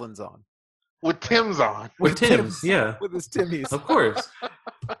Timberlands on. With Tim's on. With Tim's, yeah. With his Timmies. Of course.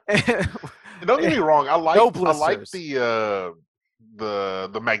 Don't get me wrong. I like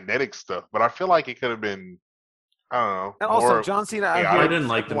the magnetic stuff, but I feel like it could have been, I don't know. And also, John Cena out here I didn't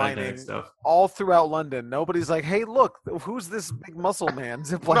like the magnetic stuff. All throughout London. Nobody's like, hey, look, who's this big muscle man?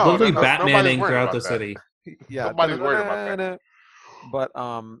 Literally Batmaning throughout the city. Yeah, nobody's worried about that. But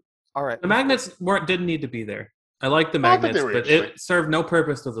all right, the magnets didn't need to be there. I like the magnets, but it served no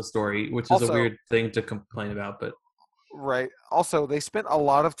purpose to the story, which is a weird thing to complain about. But right, also they spent a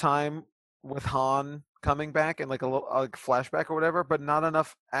lot of time with Han coming back and like a little flashback or whatever, but not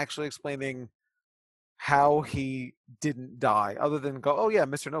enough actually explaining how he didn't die, other than go, oh yeah,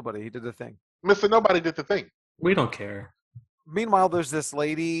 Mr. Nobody, he did the thing. Mr. Nobody did the thing. We don't care. Meanwhile, there's this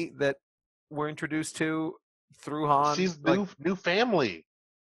lady that we're introduced to through Han. She's new family.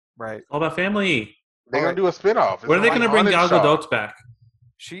 Right. All about family. They're going to do a spinoff. When are they going to bring Gal Gadot back?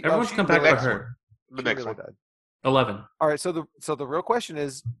 Everyone's come back for her. The next one. 11. All right. So the real question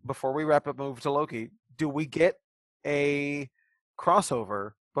is, before we wrap up, move to Loki, do we get a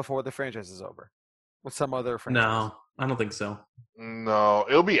crossover before the franchise is over with some other franchise? No, I don't think so. No,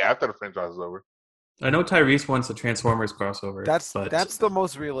 it'll be after the franchise is over. I know Tyrese wants a Transformers crossover. That's the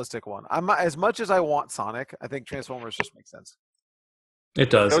most realistic one. As much as I want Sonic, I think Transformers just makes sense. It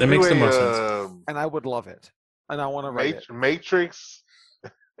does. It makes the most sense. And I would love it. And I want to write it. Matrix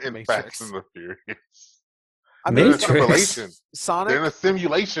and Fast and the Furious. Matrix. Sonic. They're in a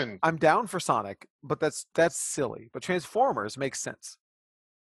simulation. I'm down for Sonic, but that's silly. But Transformers makes sense.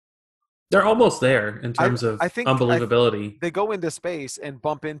 They're almost there in terms of unbelievability. They go into space and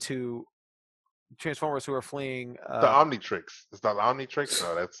bump into Transformers who are fleeing. The Omnitrix. It's not the Omnitrix.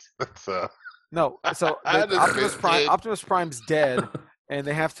 No, that's No. So Optimus Prime's dead, and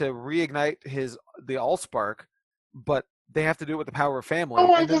they have to reignite the Allspark, but they have to do it with the power of family.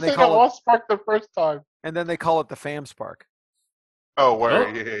 Oh, I just said the Allspark the first time. And then they call it the Fam Spark. Oh,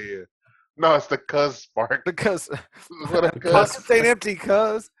 word. Yeah. No, it's the Cuz Spark. The Cuz. Cuz ain't empty,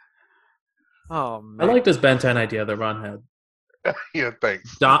 Cuz. Oh, man. I like this Ben 10 idea that Ron had. Yeah,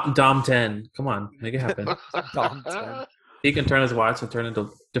 thanks. Dom 10. Come on, make it happen. Dom 10. He can turn his watch and turn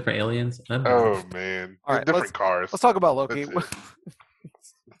into different aliens. Oh, man. All right, different cars. Let's talk about Loki. Let's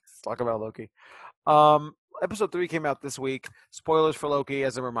talk about Loki. Episode 3 came out this week. Spoilers for Loki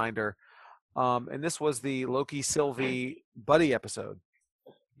as a reminder. And this was the Loki Sylvie buddy episode.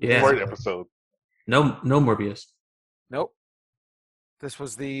 Yeah. Great episode. No Morbius. Nope. This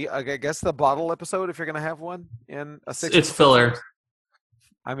was I guess the bottle episode, if you're going to have one in a 6. It's filler.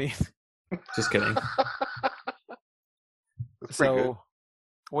 I mean. Just kidding. So,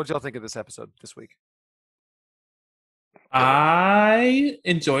 what did y'all think of this episode this week? I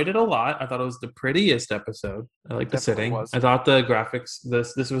enjoyed it a lot. I thought it was the prettiest episode. I liked the setting. I thought the graphics.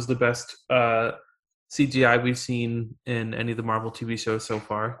 This was the best CGI we've seen in any of the Marvel TV shows so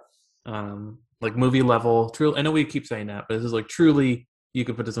far. Like movie level. Truly, I know we keep saying that, but this is like truly. You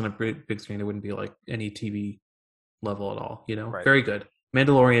could put this on a big screen. It wouldn't be like any TV level at all. Right. Very good.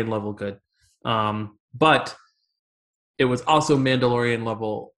 Mandalorian level good. But it was also Mandalorian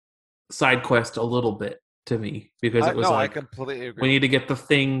level side quest a little bit to me because it was I completely agree. We need to get the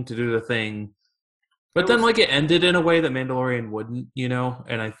thing to do the thing. But then it ended in a way that Mandalorian wouldn't,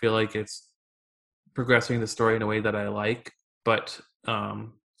 and I feel like it's progressing the story in a way that I like. But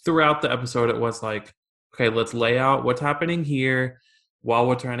throughout the episode, it was like, okay, let's lay out what's happening here while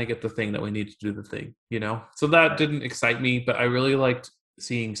we're trying to get the thing that we need to do the thing, So that didn't excite me, but I really liked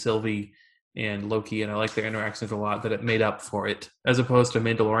seeing Sylvie and Loki, and I like their interactions a lot, that it made up for it, as opposed to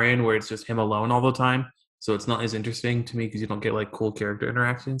Mandalorian, where it's just him alone all the time. So it's not as interesting to me because you don't get like cool character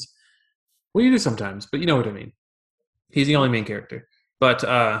interactions. Well, you do sometimes, but you know what I mean. He's the only main character. But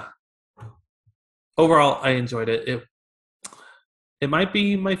overall, I enjoyed it. It might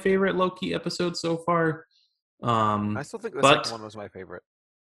be my favorite Loki episode so far. I still think the second one was my favorite.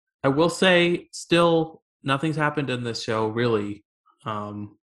 I will say, still, nothing's happened in this show, really.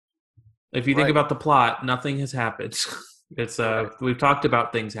 If you think about the plot, nothing has happened. It's we've talked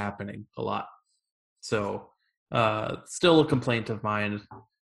about things happening a lot. So, still a complaint of mine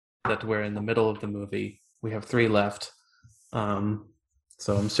that we're in the middle of the movie. We have 3 left. So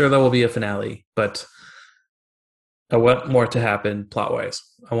I'm sure there will be a finale, but I want more to happen plot-wise.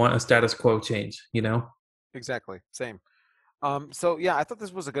 I want a status quo change, Exactly. Same. So, yeah, I thought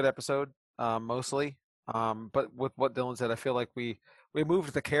this was a good episode, mostly. But with what Dylan said, I feel like we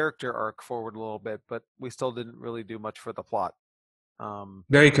moved the character arc forward a little bit, but we still didn't really do much for the plot.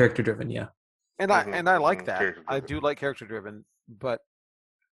 Very character driven, yeah. And I like that. I do like character driven, but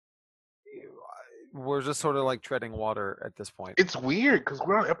we're just sort of like treading water at this point. It's weird because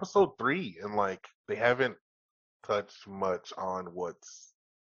we're on episode 3 and like they haven't touched much on what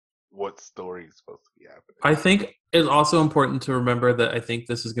story is supposed to be happening. I think it's also important to remember that I think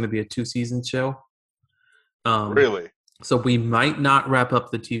this is going to be a 2-season show. Really? So we might not wrap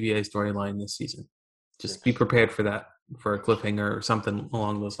up the TVA storyline this season. Just be prepared for that, for a cliffhanger or something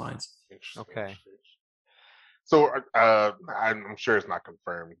along those lines. Okay. So I'm sure it's not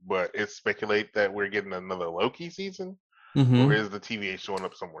confirmed, but it's speculate that we're getting another Loki season, or is the TVA showing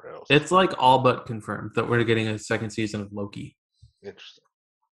up somewhere else? It's like all but confirmed that we're getting a second season of Loki. Interesting.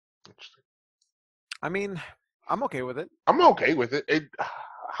 I mean, I'm okay with it. I'm okay with it.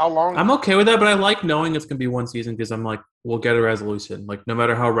 How long? I'm okay with that, but I like knowing it's going to be 1 season because I'm like, we'll get a resolution. Like, no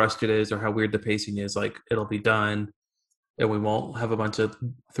matter how rushed it is or how weird the pacing is, like, it'll be done, and we won't have a bunch of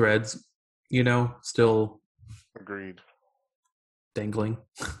threads, still agreed dangling.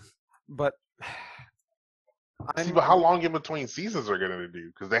 But but how long in between seasons are going to do?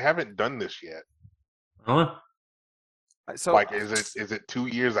 Because they haven't done this yet. I don't know. So, like, is it 2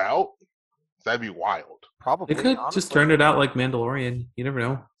 years out? That'd be wild. Probably. They could just turn it out like Mandalorian. You never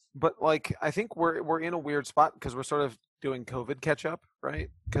know. But like, I think we're in a weird spot because we're sort of doing COVID catch up, right?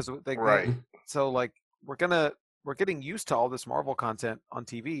 Because so like we're getting used to all this Marvel content on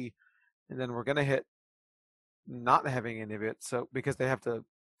TV, and then we're gonna hit not having any of it. So because they have to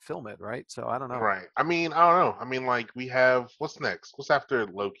film it, right? So I don't know. Right. I mean, I don't know. I mean, like we have what's next? What's after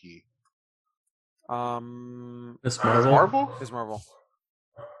Loki? Ms. Marvel. Ms. Marvel.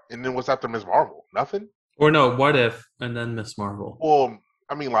 And then what's after Ms. Marvel? Nothing? Or no, What If, and then Ms. Marvel. Well,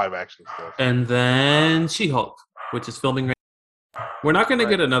 I mean, live action stuff. And then She-Hulk, which is filming right now. We're not going to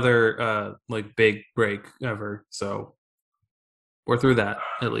get another like big break ever, so we're through that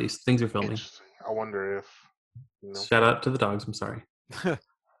at least. Things are filming. I wonder if Shout out to the dogs. I'm sorry.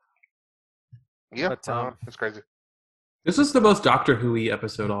 Yeah, but, it's crazy. This was the most Doctor Who-y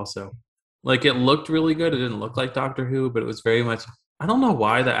episode also. Like, it looked really good. It didn't look like Doctor Who, but it was very much... I don't know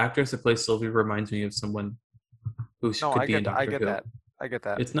why the actress that plays Sylvie reminds me of someone who could be in Doctor Who. I get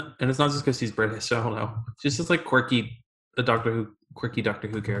that. It's not just because she's British. I don't know. She's just like quirky Doctor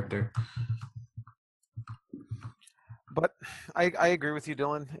Who character. But I agree with you,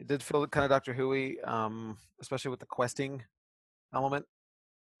 Dylan. It did feel kind of Doctor Who-y, especially with the questing element.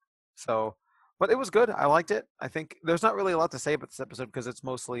 So, but it was good. I liked it. I think there's not really a lot to say about this episode because it's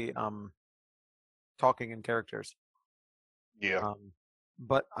mostly talking in characters. Yeah.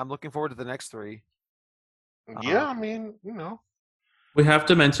 But I'm looking forward to the next 3. Yeah, I mean, We have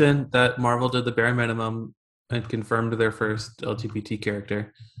to mention that Marvel did the bare minimum and confirmed their first LGBT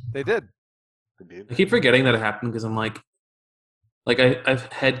character. They did. I keep forgetting that it happened because I'm like I've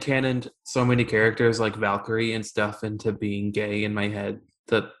headcanoned so many characters like Valkyrie and stuff into being gay in my head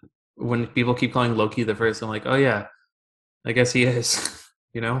that when people keep calling Loki the first, I'm like, oh yeah, I guess he is,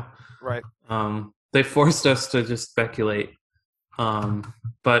 Right. They forced us to just speculate.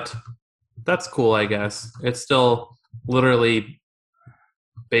 But that's cool, I guess. It's still literally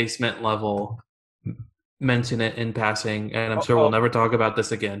basement level. Mention it in passing, and I'm sure we'll never talk about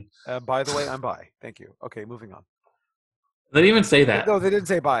this again. By the way, I'm bi. Thank you. Okay, moving on. They didn't even say that. No, they didn't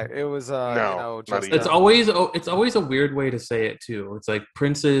say bi. It was it's always a weird way to say it too. It's like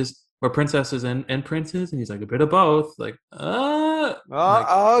princes or princesses and princes, and he's like a bit of both. Like,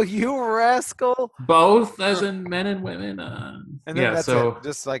 you rascal! Both, as in men and women. And then that's it.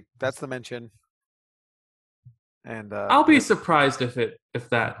 Just like that's the mention. And I'll be surprised if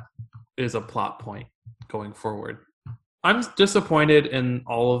that is a plot point going forward. I'm disappointed in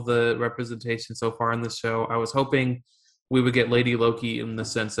all of the representation so far in the show. I was hoping we would get Lady Loki in the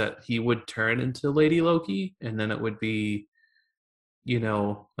sense that he would turn into Lady Loki, and then it would be,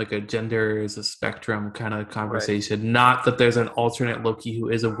 like a gender is a spectrum kind of conversation. Right. Not that there's an alternate Loki who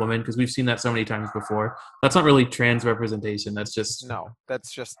is a woman, because we've seen that so many times before. That's not really trans representation. That's just something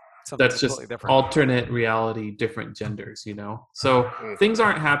completely different. Alternate reality, different genders. So things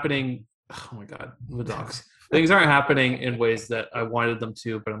aren't happening. Oh my God, the dogs. Things aren't happening in ways that I wanted them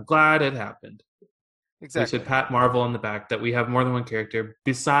to, but I'm glad it happened. Exactly. We should pat Marvel on the back that we have more than one character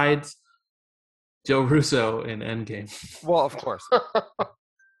besides Joe Russo in Endgame. Well, of course.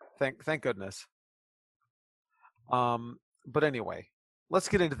 Thank goodness. But anyway, let's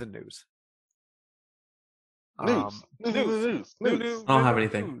get into the news. News. I don't have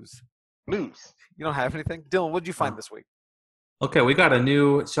anything. News. You don't have anything? Dylan, what did you find this week? Okay, we got a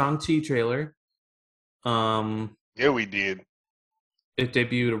new Shang-Chi trailer. Yeah, we did. It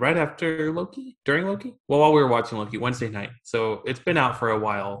debuted right after Loki? During Loki? Well, while we were watching Loki, Wednesday night. So it's been out for a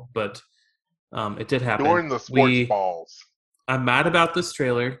while, but it did happen. During the sports balls. I'm mad about this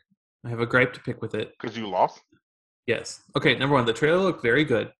trailer. I have a gripe to pick with it. Because you lost? Yes. Okay, number one, the trailer looked very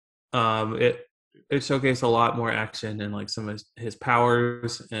good. It showcased a lot more action and like some of his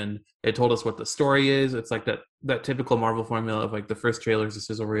powers, and it told us what the story is. It's like that typical Marvel formula of like the first trailer is a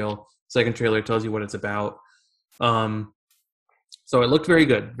sizzle reel, second trailer tells you what it's about. So it looked very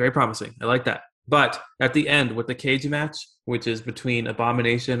good, very promising. I like that. But at the end with the cage match, which is between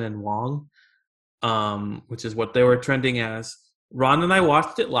Abomination and Wong, which is what they were trending as, Ron and I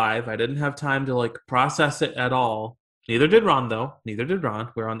watched it live. I didn't have time to like process it at all. Neither did Ron, though. Neither did Ron.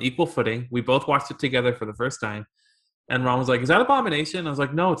 We're on equal footing. We both watched it together for the first time. And Ron was like, is that Abomination? I was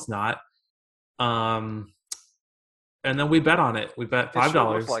like, no, it's not. And then we bet on it. We bet $5. It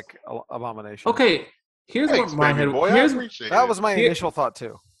sure looks like Abomination. Okay, here's what my head... That was my initial thought,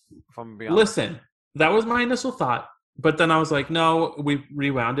 too, if I'm being honest. Listen, that was my initial thought. But then I was like, no, we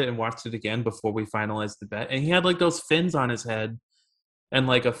rewound it and watched it again before we finalized the bet. And he had like those fins on his head. And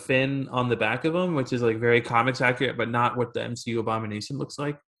like a fin on the back of him, which is like very comics accurate, but not what the MCU Abomination looks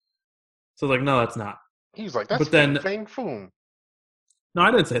like. So like, no, that's not. He's like, that's Fang Foom. No,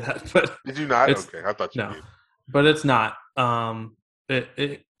 I didn't say that. But did you not? Okay, I thought you did. But it's not. I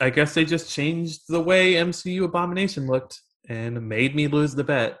guess they just changed the way MCU Abomination looked and made me lose the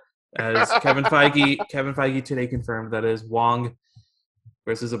bet. As Kevin Feige today confirmed that is Wong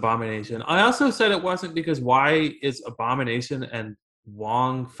versus Abomination. I also said it wasn't because why is Abomination and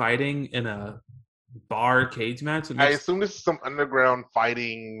Wong fighting in a bar cage match? I assume this is some underground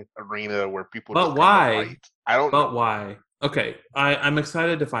fighting arena where people. But why? Fight. I don't know. But why? Okay, I'm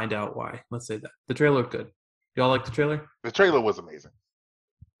excited to find out why. Let's say that the trailer looked good. Y'all like the trailer? The trailer was amazing.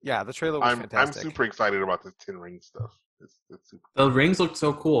 Yeah, the trailer was fantastic. I'm super excited about the 10 ring stuff. It's super The rings look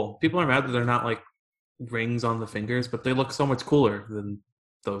so cool. People are mad that they're not like rings on the fingers, but they look so much cooler than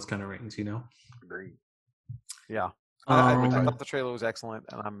those kind of rings, you know? great. Yeah. I thought the trailer was excellent,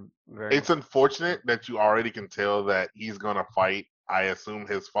 and I'm very. It's unfortunate that you already can tell that he's gonna fight. I assume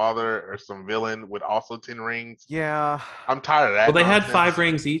his father or some villain with also 10 rings. Yeah. I'm tired of that. Well, they nonsense. had 5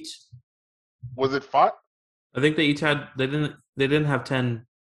 rings each. Was it 5? I think they each had. They didn't have 10.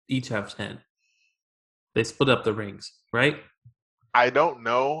 Each have 10. They split up the rings, right? I don't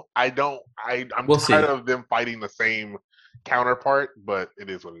know. I'm We'll tired see. of them fighting the same counterpart, but it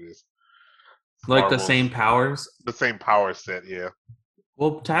is what it is. Like Marvel's, the same powers. the same power set, yeah.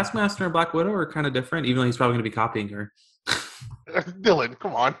 Well, Taskmaster and Black Widow are kind of different, even though he's probably going to be copying her. Dylan,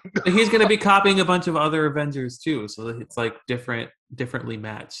 come on. He's going to be copying a bunch of other Avengers too, so it's like differently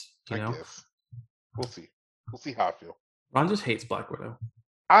matched. You know, I guess. We'll see. We'll see how I feel. Ron just hates Black Widow.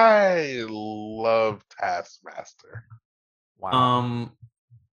 I love Taskmaster. Wow.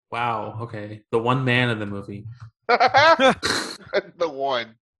 Wow. Okay, the one man in the movie. The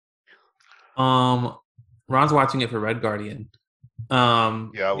one. Ron's watching it for Red Guardian. Yeah,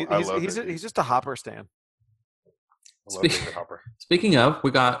 I love it. He's just a Hopper stan. I love David Hopper. Speaking of,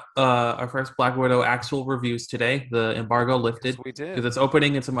 we got our first Black Widow actual reviews today. The embargo lifted Yes, we did. because it's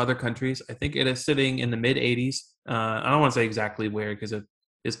opening in some other countries. I think it is sitting in the mid 80s. I don't want to say exactly where because it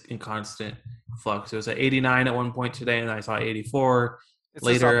is in constant flux. It was at 89 at one point today, and I saw 84 It's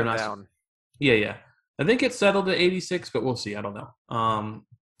later. just up I'm and not down. Yeah. I think it's settled at 86, but we'll see. I don't know.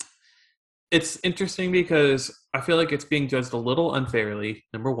 It's interesting because I feel like it's being judged a little unfairly,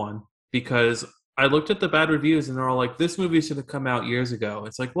 number one, because I looked at the bad reviews and they're all like, this movie should have come out years ago.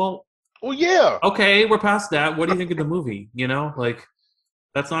 It's like, well, yeah. okay, we're past that. What do you think of the movie? You know, like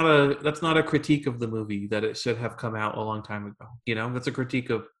that's not a critique of the movie that it should have come out a long time ago. You know, that's a critique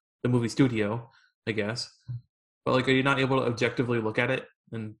of the movie studio, I guess. But like, are you not able to objectively look at it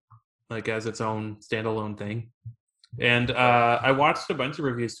and like as its own standalone thing? And I watched a bunch of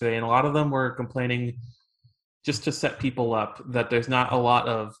reviews today, and a lot of them were complaining just to set people up that there's not a lot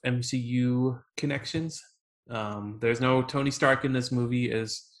of MCU connections. There's no Tony Stark in this movie,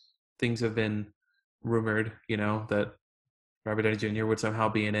 as things have been rumored, you know, that Robert Downey Jr. would somehow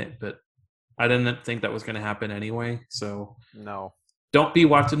be in it, but I didn't think that was going to happen anyway. So No. don't be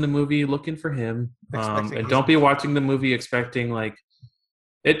watching the movie looking for him, and don't be watching the movie expecting like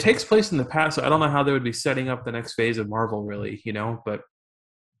it takes place in the past. So I don't know how they would be setting up the next phase of Marvel, really, you know, but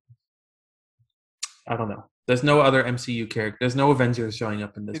I don't know. There's no other MCU character. There's no Avengers showing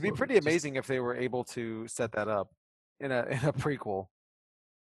up in this. It'd be movie. pretty amazing if they were able to set that up in a prequel.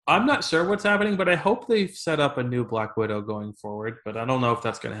 I'm not sure what's happening, but I hope they've set up a new Black Widow going forward. But I don't know if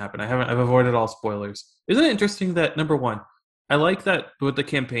that's going to happen. I've avoided all spoilers. Isn't it interesting that number one, I like that with the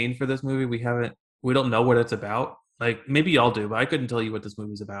campaign for this movie, we don't know what it's about. Like maybe y'all do, but I couldn't tell you what this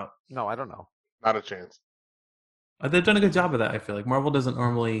movie's about. No, I don't know. Not a chance. They've done a good job of that. I feel like Marvel doesn't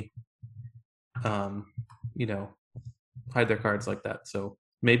normally, you know, hide their cards like that. So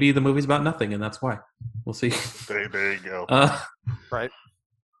maybe the movie's about nothing, and that's why. We'll see. There you go. Right.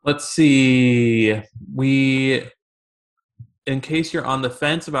 Let's see. In case you're on the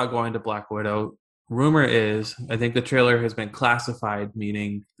fence about going to Black Widow, rumor is, I think the trailer has been classified,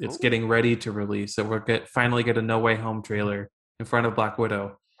 meaning it's getting ready to release. So we're finally get a No Way Home trailer in front of Black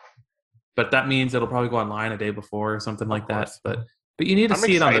Widow. But that means it'll probably go online a day before or something like that. But you need to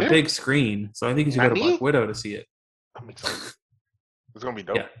see it on the big screen. So I think you should go to Black Widow to see it. I'm excited. It's going to be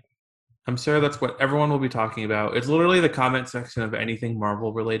dope. Yeah. I'm sure that's what everyone will be talking about. It's literally the comment section of anything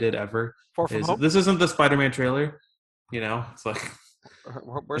Marvel related ever. This isn't the Spider-Man trailer. You know, it's like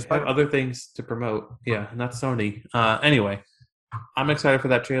Where's they have other things to promote. Yeah, and that's Sony. Anyway, I'm excited for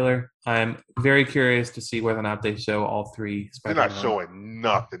that trailer. I'm very curious to see whether or not they show all three Spider-Man. They're not showing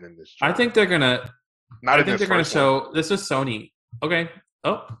nothing in this trailer. I think they're gonna. I think they're gonna show. This is Sony. Okay.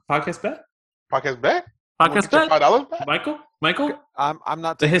 Oh, podcast bet. Podcast bet. Podcast bet. $5 bet. Michael. I'm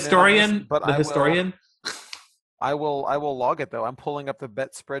not the historian. But the historian. I will log it though. I'm pulling up the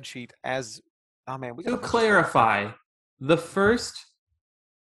bet spreadsheet as. Oh man, to clarify, the first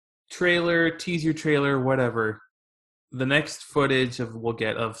trailer, teaser trailer, whatever, the next footage we'll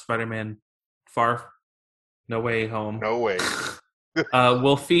get of Spider-Man No Way Home. No way.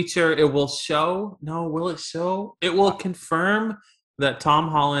 Will feature. It will show. No, will it show? It will confirm that Tom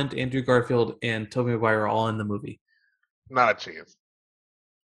Holland, Andrew Garfield, and Tobey Maguire are all in the movie. Not a chance.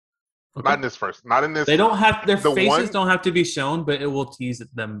 Okay. Not in this first. Not in this. They don't have their faces don't have to be shown, but it will tease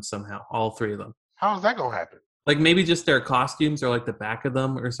them somehow. All three of them. How is that gonna happen? Like maybe just their costumes or like the back of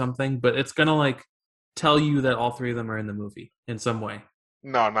them or something, but it's gonna like tell you that all three of them are in the movie in some way.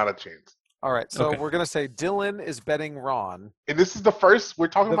 No, not a chance. All right, so we're gonna say Dylan is betting Ron, and this is the first. We're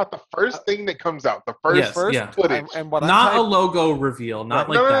talking about the first thing that comes out, the first footage, and what not a logo reveal, not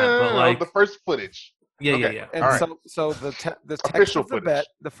like that, but like the first footage. Yeah. And so the text of the bet,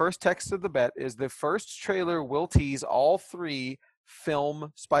 the first text of the bet is the first trailer will tease all 3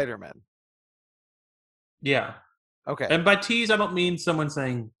 film Spider-Men. Yeah. Okay. And by tease, I don't mean someone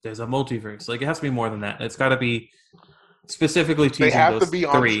saying there's a multiverse. Like, it has to be more than that. It's got to be specifically teasing they have those to be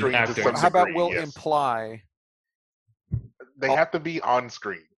on 3 screen actors. To how about we'll imply? They have to be on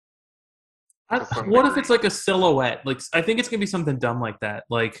screen. What if it's like a silhouette? Like, I think it's going to be something dumb like that.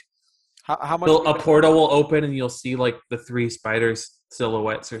 Like, how much a portal will open and you'll see like the 3 spiders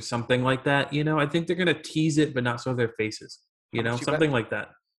silhouettes or something like that. You know, I think they're going to tease it, but not show their faces. You know, something like that.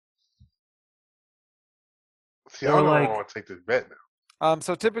 See, I don't want to take this bet now.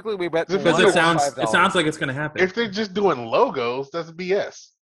 So typically we bet because it sounds like it's going to happen. If they're just doing logos, that's BS.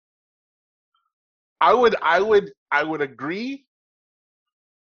 I would agree.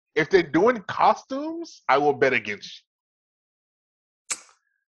 If they're doing costumes, I will bet against you.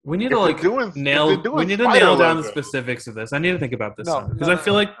 We need to nail down the specifics of this. I need to think about this because I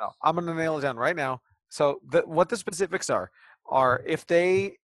feel like I'm going to nail it down right now. So what the specifics are if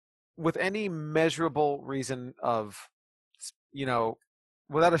they, with any measurable reason of, you know,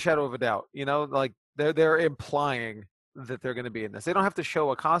 without a shadow of a doubt, you know, like they're implying that they're going to be in this. They don't have to show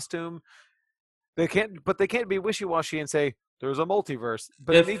a costume. They can't be wishy-washy and say there's a multiverse.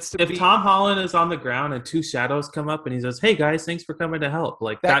 But it needs to be. If Tom Holland is on the ground and 2 shadows come up and he says, "Hey guys, thanks for coming to help,"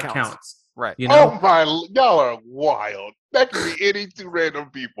 like that counts. Right. You know? Oh my, y'all are wild. That could be any 2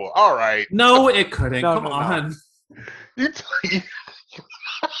 random people. All right. No, it couldn't. Come on. You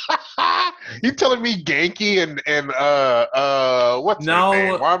telling me Genki and what's her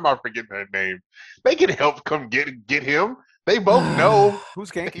name? Why am I forgetting her name? They can help come get him. They both know who's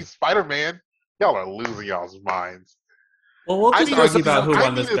Genki. He's Spider-Man. Y'all are losing y'all's minds. Well, we'll just argue about who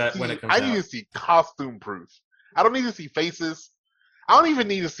won this bet when it comes out. I need to see costume proof. I don't need to see faces. I don't even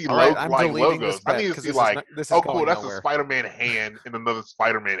need to see logos. I need to see cool, that's a Spider-Man hand and another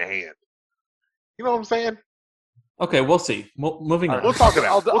Spider-Man hand. You know what I'm saying? Okay, we'll see. Moving on. We'll talk it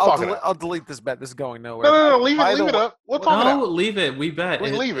out. I'll delete this bet. This is going nowhere. No, leave it up. We'll talk it out. No, leave it. We bet.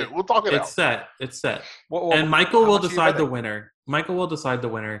 Leave it. We'll talk it out. It's set. And Michael will decide the winner. Michael will decide the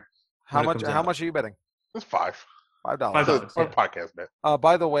winner. How much are you betting? It's $5. $5. For a podcast bet.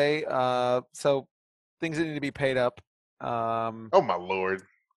 By the way, so things that need to be paid up. Oh my Lord.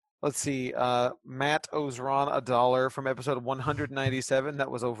 Let's see. Matt owes Ron $1 from episode 197. That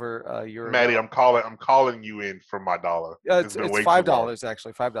was over a year ago. Maddie, I'm calling you in for my $1. It's $5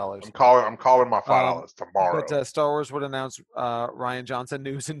 actually. $5. I'm calling my $5 tomorrow. But Star Wars would announce Rian Johnson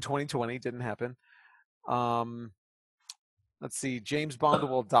news in 2020. Didn't happen. Let's see. James Bond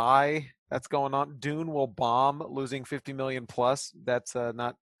will die. That's going on. Dune will bomb, losing 50 million plus. That's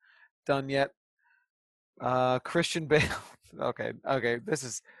not done yet. Christian Bale. Okay. This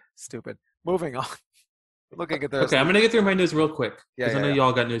is stupid. Moving on. Looking at this. Okay, I'm gonna get through my news real quick because I know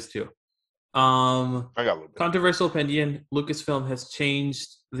y'all got news too. I got a little bit. Controversial opinion: Lucasfilm has changed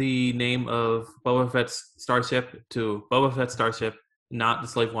the name of Boba Fett's starship to Boba Fett Starship, not the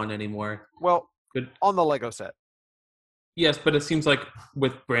Slave One anymore. Well, on the Lego set. Yes, but it seems like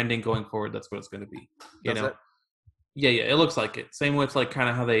with branding going forward, that's what it's going to be. You know? Yeah, it looks like it. Same with like kind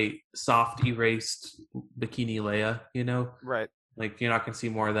of how they soft erased Bikini Leia. You know, right? Like you're not going to see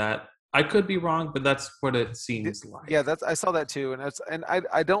more of that. I could be wrong, but that's what it seems like. Yeah, I saw that too, and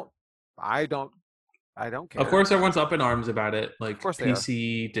I don't care. Of course, everyone's up in arms about it. Like of course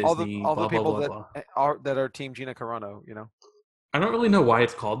PC, Disney, all the people blah, that are Team Gina Carano. You know, I don't really know why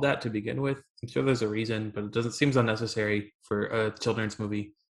it's called that to begin with. I'm sure there's a reason, but it seems unnecessary for a children's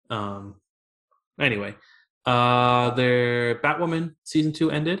movie. Anyway, their Batwoman season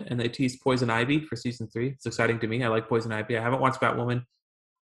 2 ended, and they teased Poison Ivy for season 3. It's exciting to me. I like Poison Ivy. I haven't watched Batwoman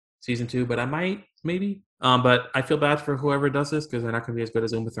season 2, but I might, maybe. But I feel bad for whoever does this because they're not going to be as good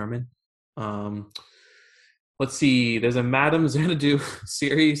as Uma Thurman. Let's see. There's a Madame Xanadu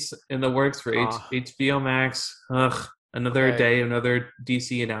series in the works for HBO Max. Another day, another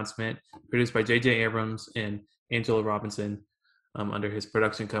DC announcement produced by J.J. Abrams and Angela Robinson under his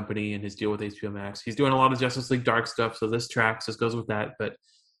production company and his deal with HBO Max. He's doing a lot of Justice League Dark stuff, so this goes with that. But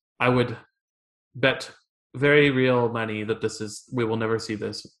I would bet very real money that we will never see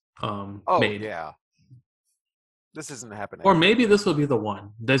this made. Yeah. This isn't happening. Or maybe this will be the one.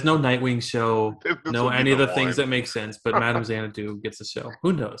 There's no Nightwing show, no any of the things that make sense, but Madame Xanadu gets a show.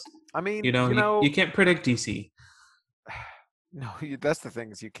 Who knows? I mean, you can't predict DC. No, that's the thing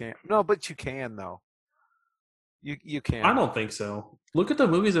is you can't. No, but you can though. You can. I don't think so. Look at the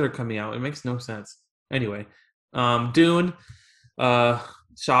movies that are coming out. It makes no sense. Anyway, Dune,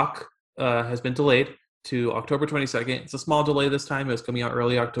 Shock has been delayed to October 22nd. It's a small delay this time. It was coming out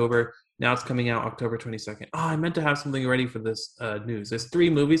early October. Now it's coming out October 22nd. Oh, I meant to have something ready for this news. There's 3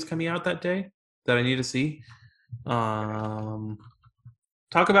 movies coming out that day that I need to see. Talk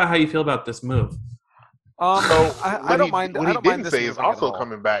about how you feel about this move. I don't mind. What I he don't mind didn't this say is moving at also all.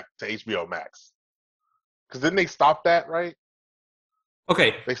 coming back to HBO Max. Because didn't they stop that, right?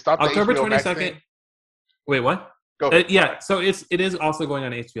 Okay, They stopped October the HBO Max 22nd. thing? Wait, what? Go ahead. Yeah, so it is also going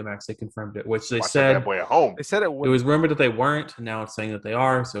on HBO Max. They confirmed it, which they Watch said that boy at home. They said it it would. was rumored that they weren't, and now it's saying that they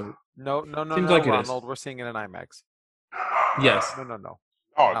are. So No, Seems like it is. Ronald. We're seeing it in IMAX. yes, No.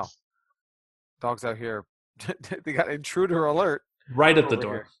 Dogs. Dogs out here. They got intruder alert. right at the Over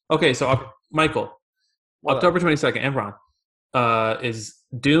door. here. Okay, so Michael, What up? October 22nd, and Ron, is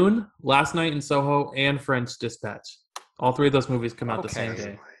Dune, Last Night in Soho, and French Dispatch. All 3 of those movies come out the same Okay.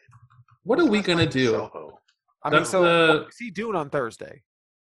 day. What are we gonna do? Soho? I mean, That's so the- we see Dune on Thursday.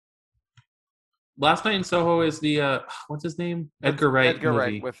 Last Night in Soho is the what's his name? Edgar Wright Edgar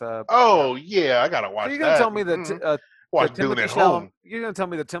movie. Wright with Oh yeah, I gotta watch Are you that. gonna tell me that Mhm. Watch Dune Timothy at home. You're gonna tell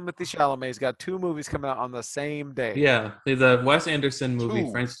me that Timothy Chalamet's got 2 movies coming out on the same day? Yeah, the Wes Anderson movie,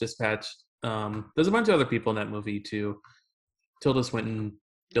 2. French Dispatch. There's a bunch of other people in that movie too. Tilda Swinton,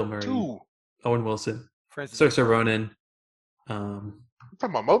 Bill Murray, 2. Owen Wilson, Francis Saoirse Ronan. You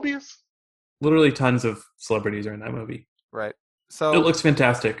talking about Mobius? Literally tons of celebrities are in that movie. Right. It So looks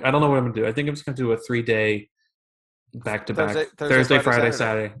fantastic. I don't know what I'm gonna do. I think I'm just gonna do a 3-day back-to-back. Thursday, Friday, Saturday.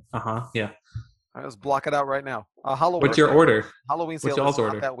 Saturday. Yeah. all right, let's block it out right now. Halloween. What's your order? Halloween what's sale y'all's is not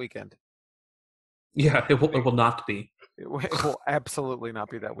order? that weekend. Yeah, it will not be. It will absolutely not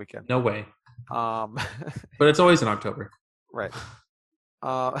be that weekend. No way. Um, But it's always in October. right.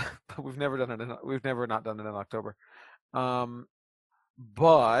 We've never done it. We've never not done it in October.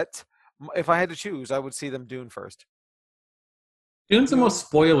 But if I had to choose, I would see them Dune first. Dune's the most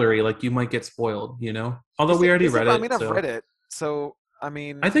spoilery. Like you might get spoiled, you know. Although we already read it. I mean, I've so read it, so I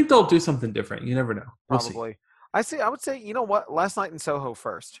mean, I think they'll do something different. You never know. We'll see. probably. I would say, you know what? Last Night in Soho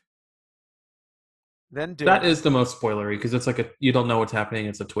first. Then Dune. That is the most spoilery because it's like you don't know what's happening.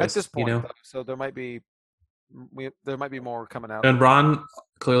 It's a twist. At this point, you know. though, so there might be more coming out. And Ron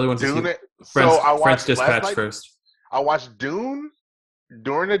clearly wants Dune. to see So I French watched Dispatch last night. first. I watched Dune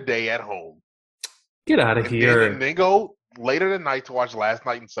during the day at home, Get out of and here. then go later tonight to watch Last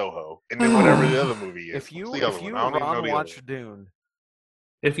Night in Soho, and then whatever the other movie is. If you What's the other one? I don't even know Ron the other watch one. Dune,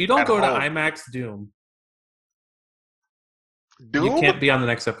 If you don't At go to home. IMAX Doom, Doom? you can't be on the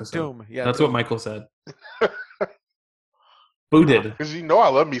next episode. Doom. Yeah, That's Doom. what Michael said. Booted. Because you know I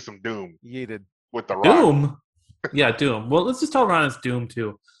love me some Doom Yeeted. with the Rock. Doom. Yeah, Doom. Well, let's just tell Ron it's Doom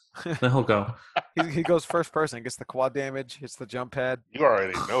too. Then he'll go. He goes first person, gets the quad damage, hits the jump pad. You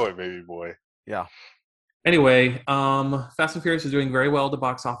already know it, baby boy. Yeah. Anyway, Fast and Furious is doing very well at the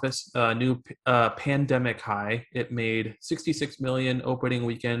box office. New pandemic high. It made 66 million opening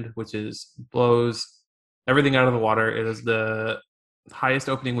weekend, which blows everything out of the water. It is the highest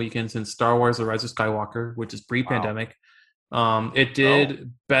opening weekend since Star Wars: The Rise of Skywalker, which is pre-pandemic. It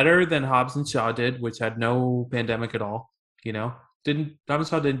did better than Hobbs and Shaw did, which had no pandemic at all. You know, Hobbs and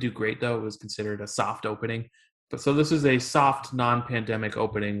Shaw didn't do great though. It was considered a soft opening. But so this is a soft non-pandemic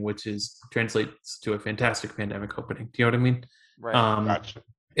opening, which translates to a fantastic pandemic opening. Do you know what I mean? Right. Gotcha.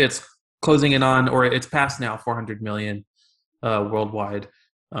 It's closing in on, or it's past now 400 million worldwide.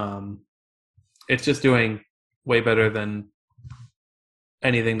 It's just doing way better than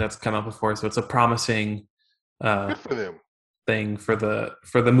anything that's come out before. So it's a promising Good for them. thing for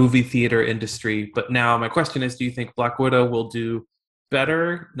the movie theater industry. But now my question is, do you think Black Widow will do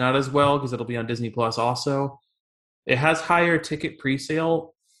better? Not as well because it'll be on Disney Plus also. It has higher ticket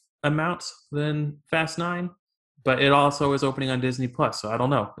pre-sale amounts than Fast 9, but it also is opening on Disney Plus. So I don't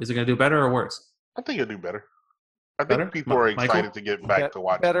know. Is it going to do better or worse? I think you'll do better. I Better? think people are Michael? excited to get back to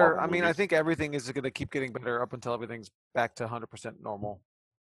watch better. Marvel I mean, I movies. think everything is going to keep getting better up until everything's back to 100% normal.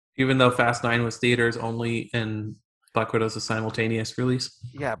 Even though Fast 9 was theaters only and Black Widow's a simultaneous release.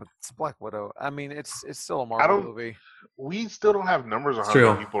 Yeah, but it's Black Widow. I mean, it's still a Marvel don't- movie. We still don't have numbers on It's how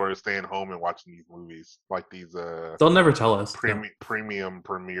true. many people are staying home and watching these movies, like these They'll never tell us. premium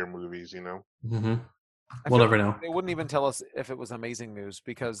premiere movies. You know, Mm-hmm. I We'll feel never know. They wouldn't even tell us if it was amazing news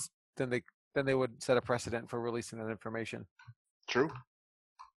because then they would set a precedent for releasing that information. true.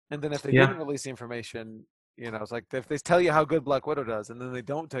 And then if they Yeah. didn't release the information, it's like if they tell you how good Black Widow does, and then they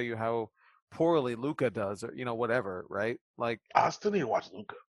don't tell you how poorly Luca does, or whatever, right? Like I still need to watch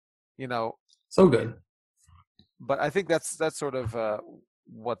Luca. So good. But I think that's sort of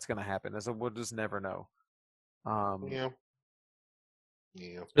what's going to happen. Is we'll just never know. Yeah.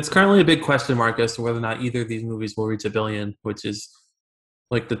 It's currently a big question mark as to whether or not either of these movies will reach $1 billion, which is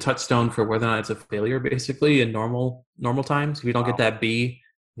like the touchstone for whether or not it's a failure, basically, in normal times. If you don't get that B,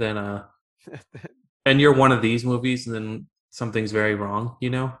 then and you're one of these movies, then something's very wrong, you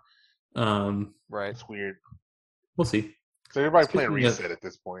know? Right. It's weird. We'll see. So everybody playing reset at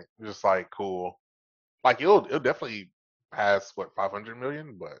this point. It's just like cool. Like it'll definitely pass 500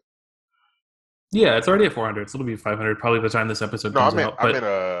 million, but yeah, it's already at 400, so it'll be 500 probably by the time this episode comes out. I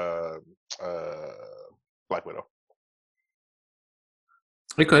meant Black Widow.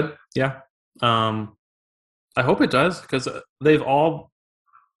 It could, yeah. I hope it does because they've all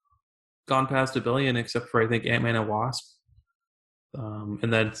gone past $1 billion except for I think Ant-Man and Wasp,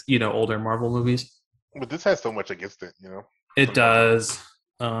 and that's older Marvel movies. But this has so much against it, It does.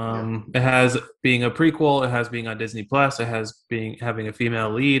 It has being a prequel. It has being on Disney Plus. It has having a female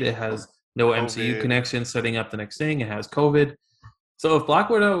lead. It has no COVID. MCU connection, setting up the next thing. It has COVID. So if Black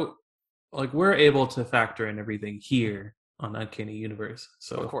Widow, like we're able to factor in everything here on Uncanny Universe.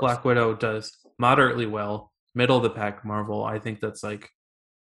 So if Black Widow does moderately well, middle of the pack Marvel, I think that's like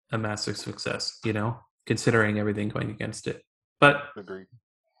a massive success, considering everything going against it. But agreed.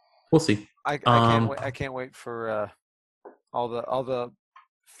 We'll see. I can't wait. I can't wait for all the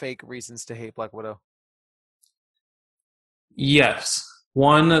fake reasons to hate Black Widow. Yes,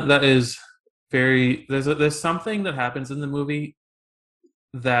 one that is very there's something that happens in the movie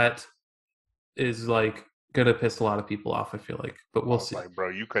that is like gonna piss a lot of people off. I feel like, but we'll see. Like, bro,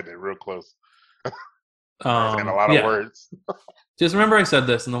 you cut it real close. And a lot of words. Just remember, I said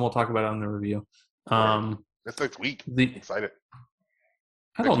this, and then we'll talk about it on the review. It's next week. I'm excited.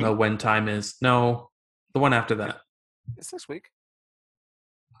 I don't know when time is. No, the one after that. It's this week.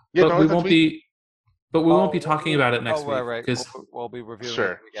 Yeah, but we won't be. But we won't be talking about it next week. Right. Because we'll be reviewing.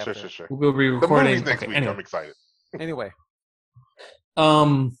 Sure. We'll be recording. The movie's next week. Anyway. I'm excited. Anyway.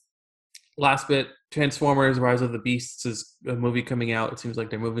 Last bit. Transformers: Rise of the Beasts is a movie coming out. It seems like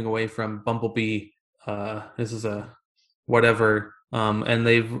they're moving away from Bumblebee. This is a whatever. And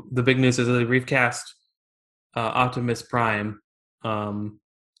the big news is that they've recast Optimus Prime.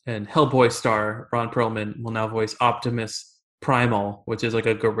 And Hellboy star Ron Perlman will now voice Optimus Primal, which is like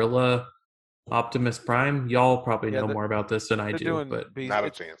a gorilla Optimus Prime. Y'all probably know more about this than I do, but not a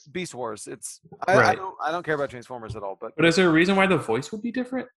chance. Beast Wars. Right. I don't care about Transformers at all. But is there a reason why the voice would be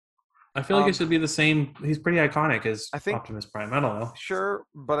different? I feel like it should be the same. He's pretty iconic as Optimus Prime. I don't know. Sure,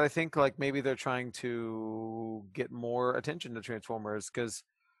 but I think like maybe they're trying to get more attention to Transformers because,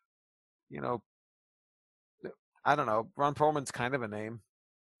 I don't know. Ron Perlman's kind of a name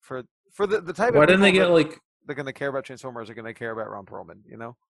for the type. Why didn't they get they're going to care about Transformers? Are going to care about Ron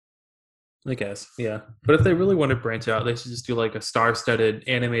Perlman? I guess, yeah. But if they really want to branch out, they should just do like a star-studded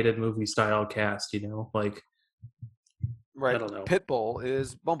animated movie style cast. Like. Right. I don't know. Pitbull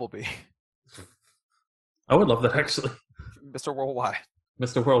is Bumblebee. I would love that actually. Mr. Worldwide.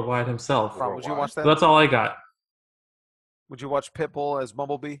 Mr. Worldwide himself. Ron, would you watch that? That's all I got. Would you watch Pitbull as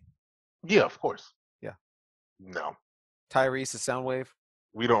Bumblebee? Yeah, of course. Yeah. No. Tyrese is Soundwave.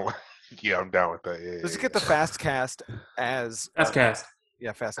 We don't. Yeah, I'm down with that. Yeah, Let's get the Fast Cast as Fast Cast.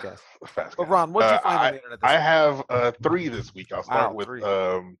 Yeah, Fast Cast. Fast but Ron, what did you find on the internet? I have 3 this week. I'll start with 3.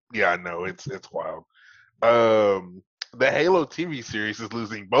 Yeah, I know it's wild. The Halo TV series is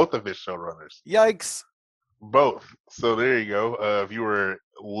losing both of its showrunners. Yikes! Both. So there you go. If you were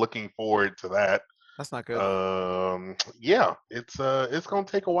looking forward to that, that's not good. Yeah, it's gonna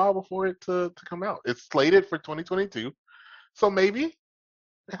take a while before it to come out. It's slated for 2022, so maybe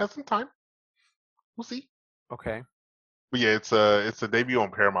it has some time. We'll see. Okay. But yeah, it's a debut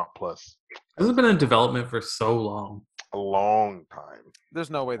on Paramount Plus. This has been in development for so long. A long time. There's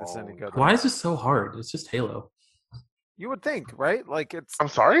no way this ending goes. Why is this so hard? It's just Halo. You would think, right? Like it's. I'm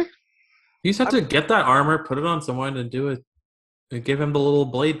sorry. You just have to get that armor, put it on someone, and do it, and give him the little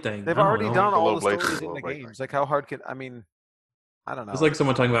blade thing. They've already done all the stories in the games. Like how hard can? I mean, I don't know. It's like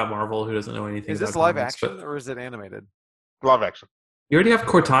someone talking about Marvel who doesn't know anything. Is this live action or is it animated? Live action. You already have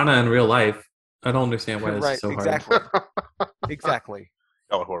Cortana in real life. I don't understand why this is so hard. Exactly.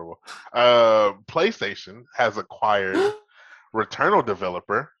 Oh, horrible. PlayStation has acquired Returnal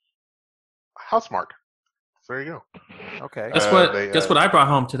developer Housemarque. So there you go. Okay. Guess what I brought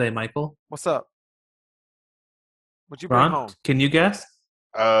home today, Michael? What's up? What'd you bring home? Can you guess?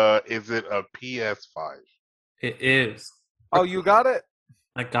 Is it a PS5? It is. Oh, you got it?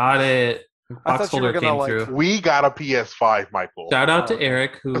 I got it. Box folder came through. We got a PS5, Michael. Shout out to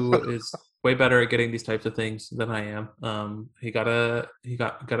Eric, who is way better at getting these types of things than I am. He got a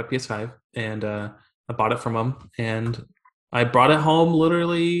PS5, and I bought it from him, and I brought it home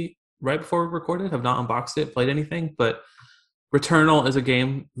literally right before we recorded. Have not unboxed it, played anything, but Returnal is a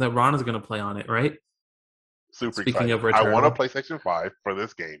game that Ron is going to play on it, right? Super Speaking excited. of Returnal, I want a PlayStation 5 for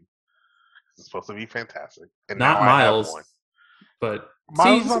this game. It's supposed to be fantastic. And not now Miles, I have one. but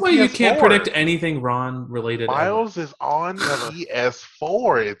Miles see, this is why you can't PS4. predict anything Ron related. Miles is on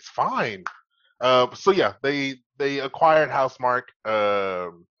PS4. It's fine. So yeah, they acquired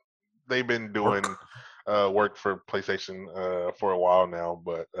Housemarque. They've been doing work for PlayStation for a while now,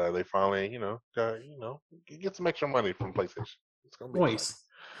 but they finally, get some extra money from PlayStation. It's gonna be Nice.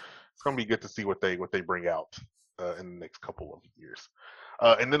 It's gonna be good to see what they bring out in the next couple of years.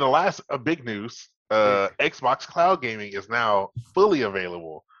 And then the last big news: Xbox Cloud Gaming is now fully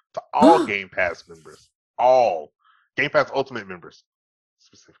available to all Game Pass members, all Game Pass Ultimate members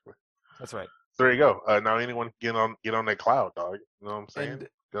specifically. That's right. So there you go. Now anyone get on that cloud, dog. You know what I'm saying?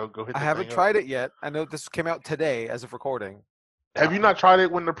 And go hit. I haven't tried it yet. I know this came out today as of recording. Have you not tried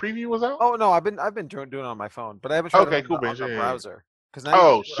it when the preview was out? Oh no, I've been doing it on my phone, but I haven't tried it on the browser. Because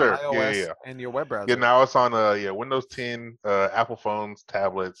now sure, iOS and your web browser. Yeah, now it's on Windows 10, Apple phones,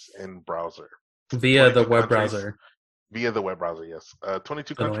 tablets, and browser via the web browser. Via the web browser, yes.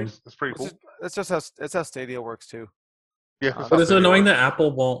 22 countries. It's pretty cool. It's just how Stadia works too. Yeah, but it's annoying that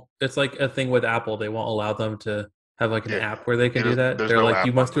Apple won't. It's like a thing with Apple; they won't allow them to have like an app where they can do that. They're like,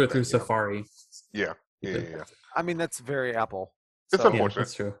 you must do it through Safari. Yeah. I mean, that's very Apple. It's unfortunate.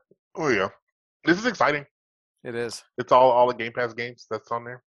 That's true. Oh yeah, this is exciting. It is. It's all the Game Pass games that's on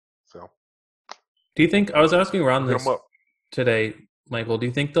there. So, do you think I was asking around this today, Michael? Do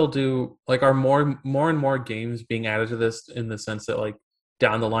you think they'll do like are more and more games being added to this in the sense that like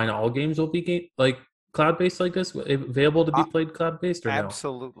down the line all games will be cloud based like this, available to be played cloud based or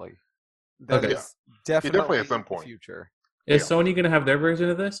absolutely. No? That is definitely at some point. The future. Is Sony going to have their version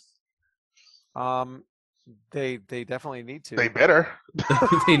of this? They definitely need to. They better.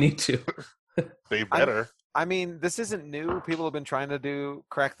 They need to. They better. I mean, this isn't new. People have been trying to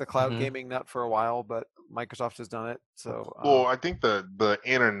crack the cloud gaming nut for a while, but Microsoft has done it. So, well, I think the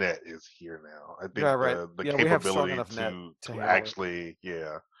internet is here now. I think the capability to actually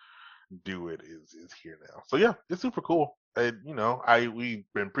do it is here now. So yeah, it's super cool. We've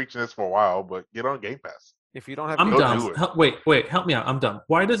been preaching this for a while, but get on Game Pass. If you don't have, I'm dumb. Wait, help me out. I'm dumb.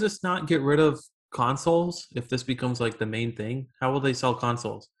 Why does this not get rid of consoles if this becomes like the main thing? How will they sell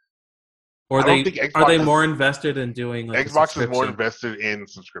consoles? Or are they more invested in doing like Xbox is more invested in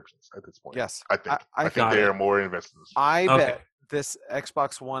subscriptions at this point? Yes, I think they are more invested. I bet this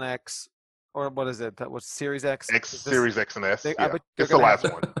Xbox One X or what is it? That was Series X. Series X and S. It's the last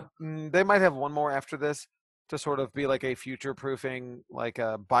one. They might have one more after this to sort of be like a future proofing, like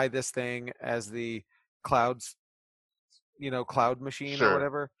buy this thing as the clouds, cloud machine or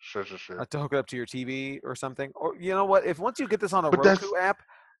whatever. Sure. To hook it up to your TV or something. Or you know what? If once you get this on a Roku app.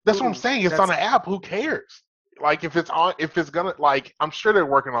 That's what I'm saying. It's on an app. Who cares? Like if it's gonna like, I'm sure they're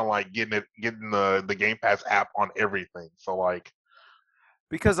working on like getting the Game Pass app on everything. So like,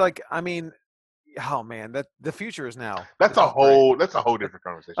 because like I mean, oh man, that the future is now. That's a whole different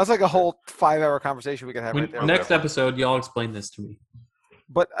conversation. That's like a whole 5-hour conversation we could have right there. Next episode, y'all explain this to me.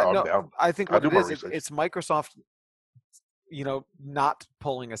 But no, I think what it is, it's Microsoft, not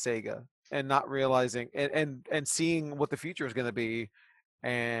pulling a Sega and not realizing and seeing what the future is going to be.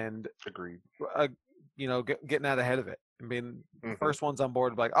 And agreed, getting out ahead of it and being the first ones on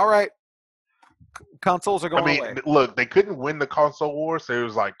board, like, all right, consoles are going away. Look, they couldn't win the console war, so it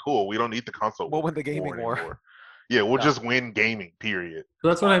was like, cool, we don't need the console. We'll win the gaming war. Yeah, we'll just win gaming. Period. So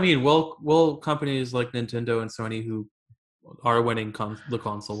that's what I mean. Will companies like Nintendo and Sony who are winning the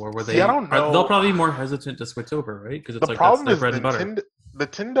console war, where they? I don't know. They'll probably be more hesitant to switch over, right? Because it's the like problem that's their bread and butter.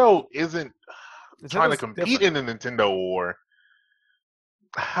 Nintendo isn't trying to compete in the Nintendo war.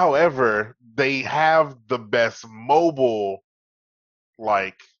 However, they have the best mobile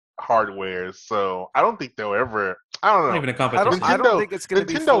hardware, so I don't think they'll ever. I don't know. Not even a competition. I don't think it's going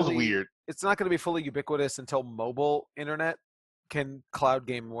to be. Nintendo's weird. It's not going to be fully ubiquitous until mobile internet can cloud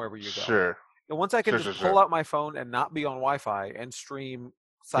game wherever you go. Sure. And once I can just pull out my phone and not be on Wi-Fi and stream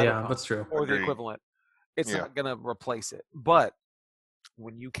Cyberpunk that's true. or the equivalent, it's not going to replace it. But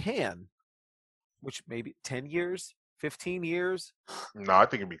when you can, which maybe 10 years. 15 years? No, I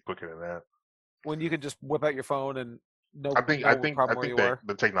think it'd be quicker than that. When you can just whip out your phone and I think that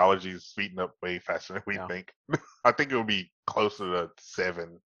the technology is speeding up way faster than we think. I think it would be closer to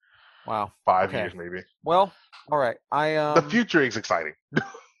 7. Wow. 5 years maybe. Well, all right. The future is exciting.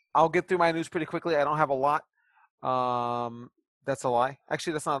 I'll get through my news pretty quickly. I don't have a lot. That's a lie.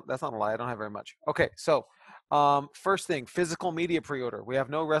 Actually, that's not a lie. I don't have very much. Okay, so first thing, physical media pre-order. We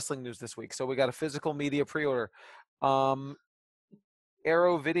have no wrestling news this week, so we got a physical media pre-order.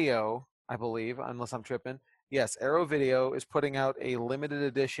 Arrow Video, I believe, unless I'm tripping. Yes, Arrow Video is putting out a limited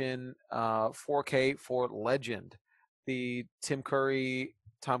edition 4K for Legend, the Tim Curry,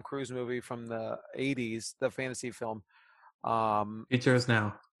 Tom Cruise movie from the 80s, the fantasy film. Features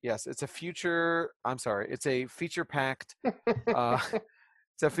now. Yes, it's a future. I'm sorry, it's a feature-packed.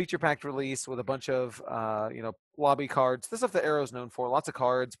 It's a feature-packed release with a bunch of lobby cards, the stuff that Arrow's known for. Lots of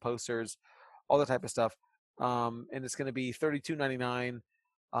cards, posters, all that type of stuff. And it's going to be $32.99.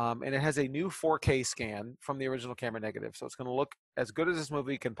 And it has a new 4K scan from the original camera negative, so it's going to look as good as this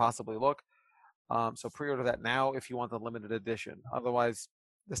movie can possibly look. So pre-order that now if you want the limited edition. Otherwise,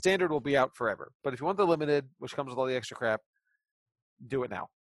 the standard will be out forever. But if you want the limited, which comes with all the extra crap, do it now.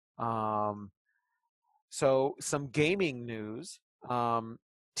 So some gaming news.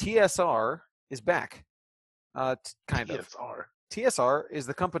 TSR is back. Kind of. TSR is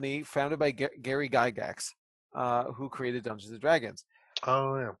the company founded by Gary Gygax, who created Dungeons and Dragons.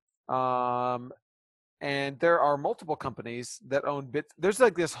 Oh yeah. And there are multiple companies that own bits. There's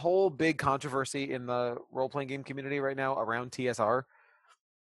like this whole big controversy in the role-playing game community right now around TSR.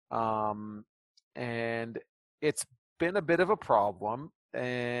 And it's been a bit of a problem.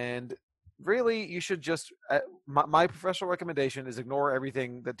 And really, you should just my professional recommendation is ignore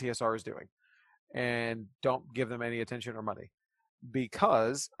everything that TSR is doing, and don't give them any attention or money,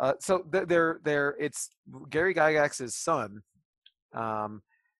 because it's Gary Gygax's son.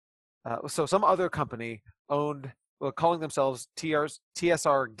 So some other company owned, calling themselves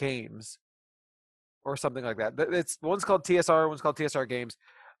TSR Games, or something like that. It's one's called TSR, one's called TSR Games.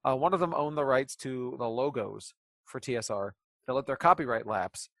 One of them owned the rights to the logos for TSR. They let their copyright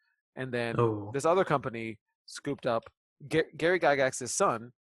lapse. And then this other company scooped up Gary Gygax's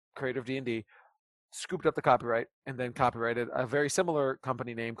son, creator of D&D, scooped up the copyright and then copyrighted a very similar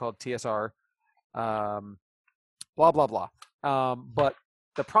company name called TSR, blah, blah, blah. But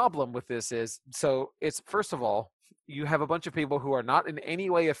the problem with this is, so it's, first of all, you have a bunch of people who are not in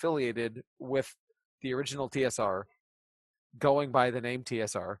any way affiliated with the original TSR going by the name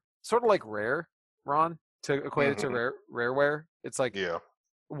TSR. Sort of like Rare, Ron, to equate it to Rareware. It's like,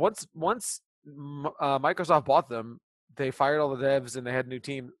 once Microsoft bought them, they fired all the devs and they had a new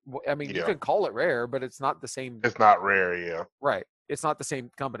team. I mean, you can call it Rare, but it's not the same. It's not Rare, yeah. Right. It's not the same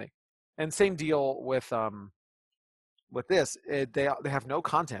company. And same deal with this. They have no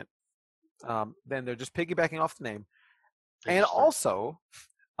content. Then they're just piggybacking off the name. And also,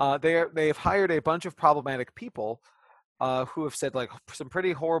 they've hired a bunch of problematic people who have said like some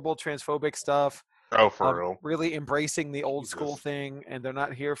pretty horrible transphobic stuff. Oh, for real. Really embracing the old school thing, and they're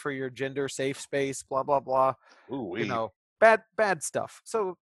not here for your gender safe space, blah, blah, blah. Ooh, bad stuff.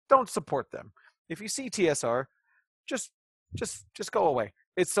 So don't support them. If you see TSR, just go away.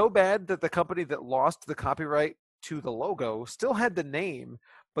 It's so bad that the company that lost the copyright to the logo still had the name,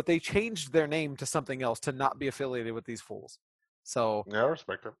 but they changed their name to something else to not be affiliated with these fools. So yeah, I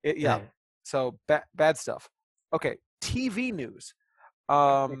respect it. So bad stuff. Okay, TV news.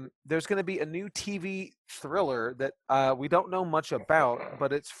 There's going to be a new TV thriller that we don't know much about,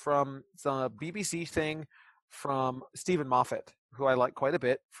 but it's from the BBC thing from Stephen Moffat, who I like quite a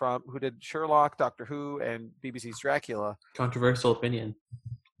bit, who did Sherlock, Doctor Who, and BBC's Dracula. Controversial opinion.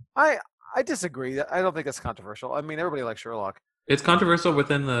 I disagree. I don't think it's controversial. I mean, everybody likes Sherlock. It's controversial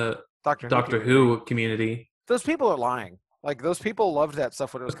within the Doctor Who community. Those people are lying. Like, those people loved that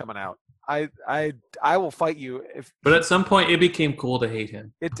stuff when it was coming out. I will fight you if. But at some point, it became cool to hate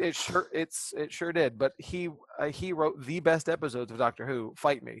him. It sure did. But he wrote the best episodes of Doctor Who.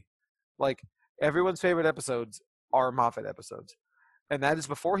 Fight me, like everyone's favorite episodes are Moffat episodes, and that is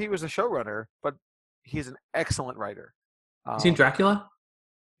before he was a showrunner. But he's an excellent writer. You seen Dracula?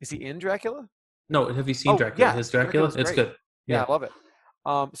 Is he in Dracula? No, have you seen Dracula? Yeah, His Dracula, it's good. Yeah, I love it.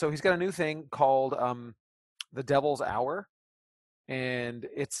 So he's got a new thing called The Devil's Hour, and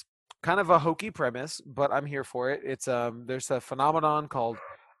it's kind of a hokey premise, but I'm here for it. It's there's a phenomenon called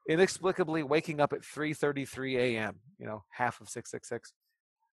inexplicably waking up at 3:33 a.m. Half of 666.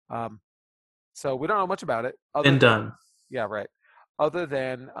 So we don't know much about it. Done. Yeah, right. Other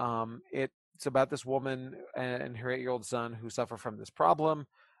than it's about this woman and her 8-year-old son who suffer from this problem.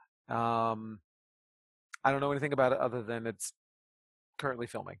 I don't know anything about it other than it's currently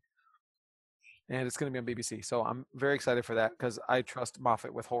filming. And it's going to be on BBC. So I'm very excited for that because I trust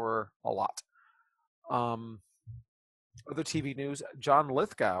Moffat with horror a lot. Other TV news, John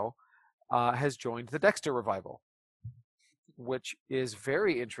Lithgow has joined the Dexter revival, which is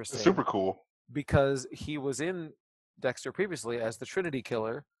very interesting. Super cool. Because he was in Dexter previously as the Trinity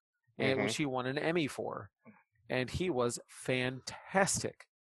Killer, and which he won an Emmy for. And he was fantastic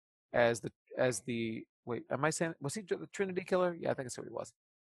as the Wait, am I saying was he the Trinity Killer? Yeah, I think that's who he was.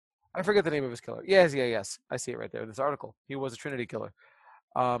 I forget the name of his killer. Yes. I see it right there in this article. He was a Trinity Killer.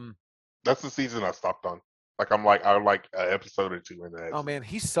 That's the season I stopped on. Like I like an episode or two in that. Oh man,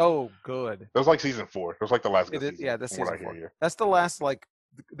 he's so good. That was like season 4. It was like the last good season. Yeah, that's season 4. That's the last. Like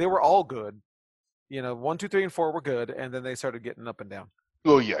they were all good. 1, 2, 3, and 4 were good, and then they started getting up and down.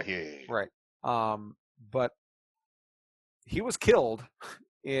 Oh yeah. Right. But he was killed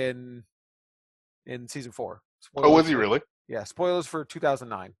in season 4. Spoilers was he really? Yeah. Spoilers for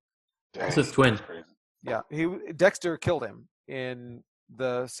 2009. That's his twin. Yeah, Dexter killed him in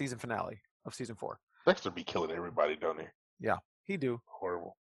the season finale of season 4. Dexter be killing everybody, don't he? Yeah, he do.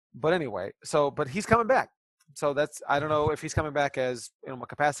 Horrible. But anyway, but he's coming back. So I don't know if he's coming back as in what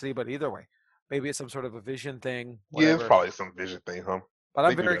capacity, but either way, maybe it's some sort of a vision thing. Whatever. Yeah, it's probably some vision thing, huh? But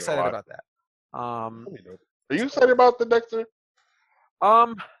I'm very excited about that. Are you excited about the Dexter?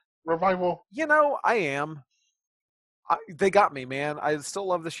 Revival? I am. They got me, man. I still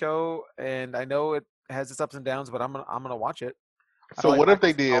love the show, and I know it has its ups and downs, but I'm gonna watch it. So what if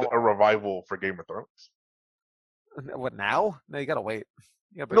they did a revival for Game of Thrones? What now? No, you gotta wait.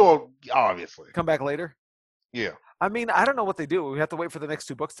 No, obviously. Come back later. Yeah. I mean, I don't know what they do. We have to wait for the next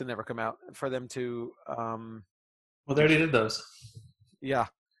 2 books to never come out for them to. Well, they already did those. Yeah,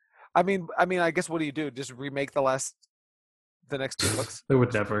 I mean, I guess what do you do? Just remake the next 2 books? They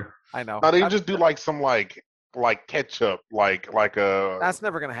would never. I know. No, they just do like some like catch up, like a. That's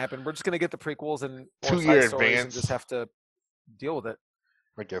never gonna happen. We're just gonna get the prequels and 2-year advance and just have to deal with it.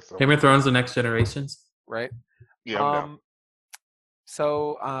 I guess so. Game of Thrones: The Next Generations. Right. Yeah. I'm down.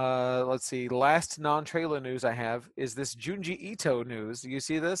 So let's see. Last non-trailer news I have is this Junji Ito news. Do you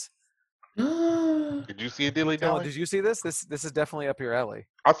see this? Did you see it, Dilly Dally? Did you see this? This is definitely up your alley.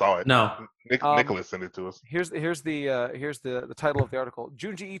 I saw it. No. Nicholas sent it to us. Here's the title of the article.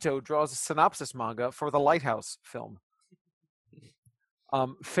 Junji Ito draws a synopsis manga for the Lighthouse film.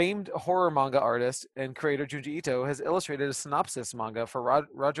 Famed horror manga artist and creator Junji Ito has illustrated a synopsis manga for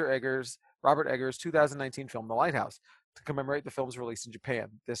Robert Eggers' 2019 film The Lighthouse to commemorate the film's release in Japan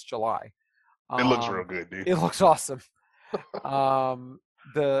this July. It looks real good, dude. It looks awesome.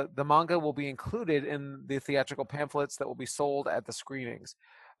 The manga will be included in the theatrical pamphlets that will be sold at the screenings.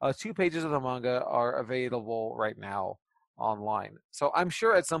 2 pages of the manga are available right now online. So I'm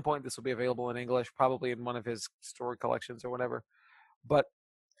sure at some point this will be available in English, probably in one of his story collections or whatever. But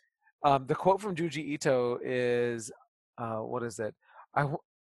the quote from Junji Ito is, what is it?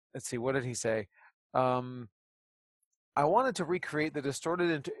 Let's see, what did he say? I wanted to recreate the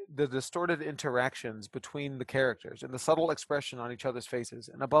distorted interactions between the characters and the subtle expression on each other's faces,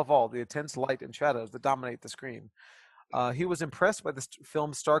 and above all, the intense light and shadows that dominate the screen. He was impressed by the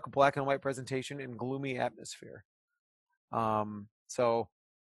film's stark black and white presentation and gloomy atmosphere. So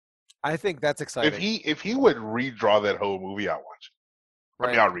I think that's exciting. If he would redraw that whole movie, I'll watch it. Right.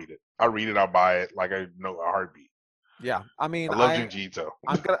 I mean, I'll read it. I'll buy it. Like I know a heartbeat. Yeah, I mean, I love Junji Ito.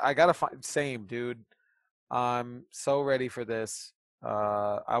 I gotta find same dude. I'm so ready for this.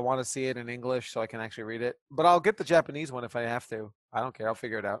 I want to see it in English so I can actually read it. But I'll get the Japanese one if I have to. I don't care. I'll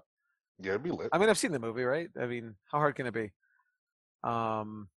figure it out. Yeah, it'd be lit. I mean, I've seen the movie, right? I mean, how hard can it be?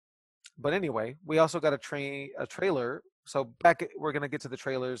 But anyway, we also got a trailer. So we're gonna get to the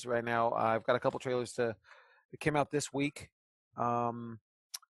trailers right now. I've got a couple trailers that came out this week.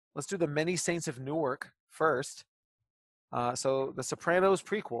 Let's do the Many Saints of Newark first. So the Sopranos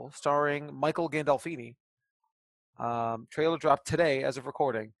prequel starring Michael Gandolfini. Trailer dropped today as of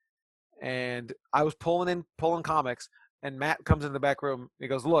recording, and I was pulling comics, and Matt comes in the back room. He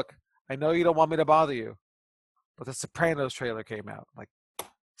goes, "Look, I know you don't want me to bother you, but the Sopranos trailer came out. I'm like,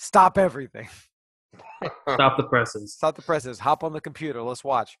 stop everything. Stop the presses. Stop the presses. Hop on the computer. Let's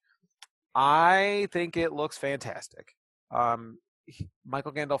watch." I think it looks fantastic.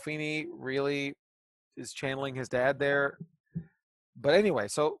 Michael Gandolfini really is channeling his dad there. But anyway,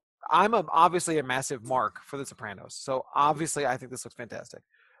 so I'm obviously a massive mark for The Sopranos. So obviously I think this looks fantastic.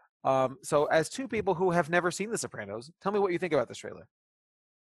 So as 2 people who have never seen The Sopranos, tell me what you think about this trailer.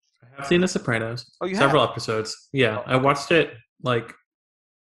 I have seen The Sopranos. Oh, you several have? episodes. Yeah, I watched it like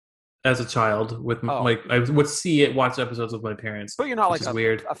as a child with I would watch episodes with my parents. But you're not like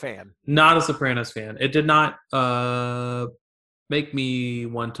weird. A fan. Not a Sopranos fan. It did not make me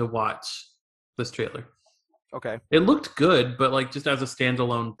want to watch this trailer. Okay. It looked good, but like just as a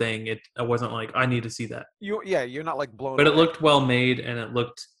standalone thing, I wasn't like I need to see that. You're not like blown. But it looked well made, and it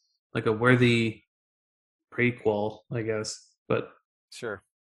looked like a worthy prequel, I guess. But sure.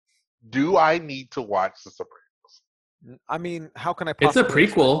 Do I need to watch The Sopranos? I mean, how can I possibly? It's a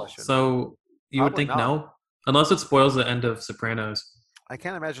prequel, so you would think not. no. Unless it spoils the end of Sopranos. I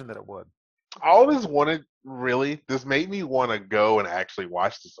can't imagine that it would. I always wanted, really, this made me want to go and actually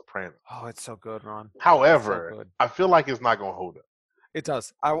watch The Sopranos. Oh, it's so good, Ron. However, so good. I feel like it's not going to hold up. It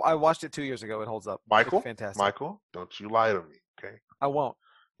does. I watched it 2 years ago. It holds up. Michael, it's fantastic. Michael, don't you lie to me, okay? I won't.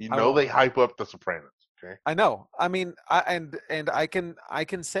 They hype up The Sopranos, okay? I know. I mean, I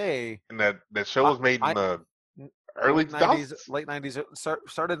can say. And that show was made in the early 90s, late 90s.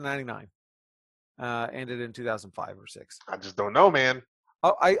 Started in 99. Ended in 2005 or 6. I just don't know, man.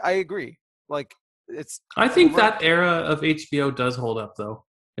 Oh, I agree. Like I think that era of HBO does hold up, though.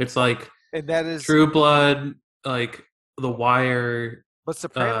 It's like and that is True Blood, like The Wire. But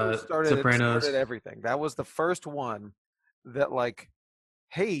Sopranos started everything. That was the first one that, like,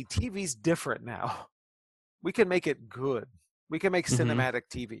 hey, TV's different now. We can make it good. We can make cinematic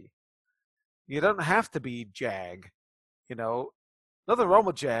TV. You don't have to be Jag. Nothing wrong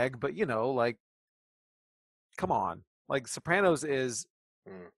with Jag, but like, come on. Like, Sopranos is.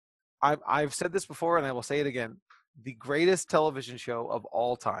 I've said this before, and I will say it again. The greatest television show of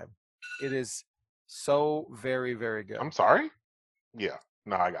all time. It is so very, very good. I'm sorry? Yeah.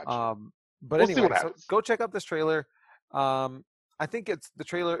 No, I got you. But we'll anyway, so go check out this trailer. I think the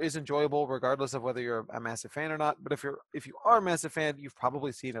trailer is enjoyable regardless of whether you're a massive fan or not. But if you are a massive fan, you've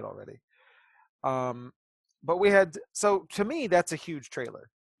probably seen it already. But so to me, that's a huge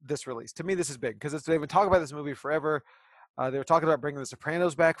trailer, this release. To me, this is big because they've been talking about this movie forever. They were talking about bringing The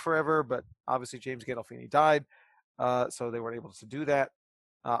Sopranos back forever, but obviously James Gandolfini died, so they weren't able to do that.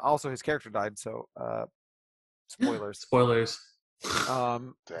 Also, his character died, so spoilers. Spoilers.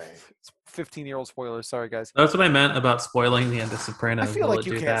 15-year-old spoilers. Sorry, guys. That's what I meant about spoiling the end of Sopranos. I feel like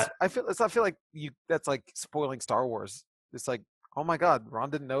you can't. I feel like that's like spoiling Star Wars. It's like, oh my God, Ron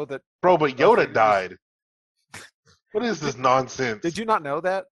didn't know that. Bro, but Yoda died. What is this nonsense? Did you not know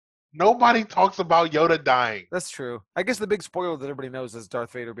that? Nobody talks about Yoda dying. That's true. I guess the big spoiler that everybody knows is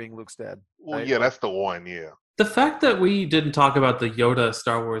Darth Vader being Luke's dad. Well, right? Yeah, that's the one, yeah. The fact that we didn't talk about the Yoda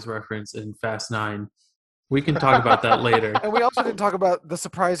Star Wars reference in Fast 9, we can talk about that later. And we also didn't talk about the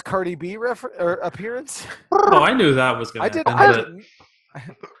surprise Cardi B appearance. Oh, I knew that was going to happen.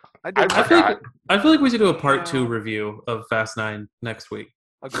 I did. I feel like we should do a part 2 review of Fast 9 next week.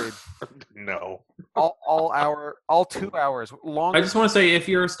 Agreed. No. All 2 hours long. I just want to say, if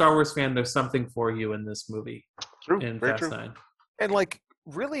you're a Star Wars fan, there's something for you in this movie. True. In Very Fast true. 9. And like,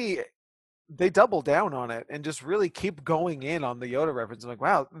 really, they double down on it and just really keep going in on the Yoda reference. I'm like,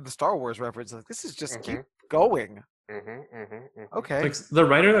 wow, the Star Wars reference. Like, this is just keep going. Okay. Like, the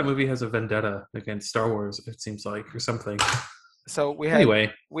writer of that movie has a vendetta against Star Wars, it seems like, or something. So we had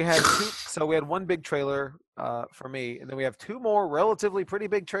one big trailer for me, and then we have 2 more relatively pretty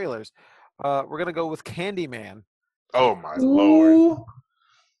big trailers. We're gonna go with Candyman. Oh my Lord!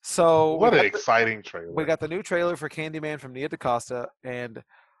 So what an exciting trailer! We got the new trailer for Candyman from Nia DaCosta, and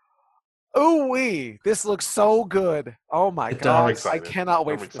this looks so good! Oh my God, I cannot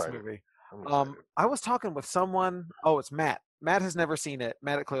wait for this movie. I was talking with someone. Oh, it's Matt. Matt has never seen it.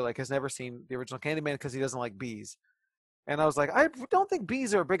 Matt at Clear Lake has never seen the original Candyman because he doesn't like bees. And I was like, I don't think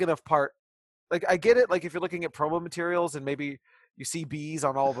bees are a big enough part. Like, I get it. Like, if you're looking at promo materials and maybe you see bees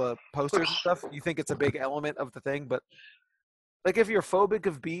on all the posters and stuff, you think it's a big element of the thing. But, like, if you're phobic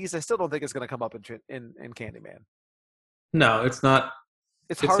of bees, I still don't think it's going to come up in Candyman. No, it's not.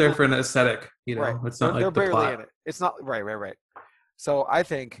 It's there for an aesthetic, Right. It's not they're the barely plot. in it. It's not right. So I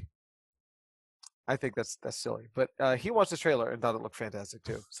think that's silly. But he watched the trailer and thought it looked fantastic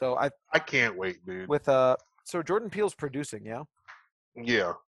too. So I can't wait, dude. With So Jordan Peele's producing, yeah?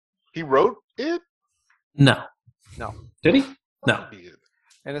 Yeah. He wrote it? No. Did he? No.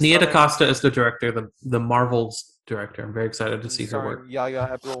 Nia DaCosta is the director, the Marvel's director. I'm very excited to see her work. Yahya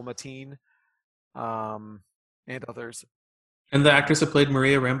Abdul-Mateen, and others. And the actress that played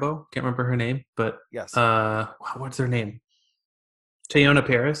Maria Rambeau, can't remember her name, but yes. What's her name? Teyonah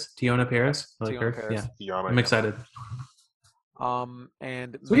Parris. I like her. Paris. Yeah. I'm excited.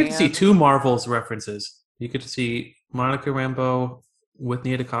 And so we get to see 2 Marvel's references. You get to see Monica Rambeau with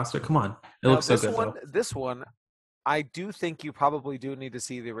Nia DaCosta. Come on. It looks so good, though. This one, I do think you probably do need to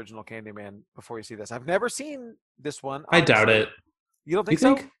see the original Candyman before you see this. I've never seen this one. I doubt it. You don't think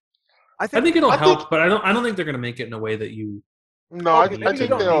so? I think it'll help, but I don't think they're going to make it in a way that you... No, I think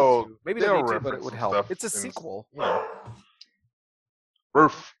they'll... Maybe they'll need to, but it would help. It's a sequel.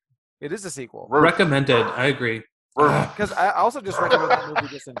 Roof. It is a sequel. Recommended. I agree. Because I also just recommend that movie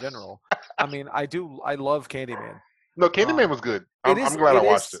just in general. I mean, I love Candyman. No, Candyman was good. I'm glad I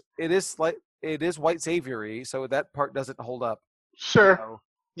watched it. It is white saviory, so that part doesn't hold up. Sure.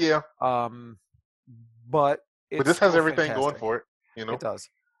 Yeah. But this has everything going for it. It does.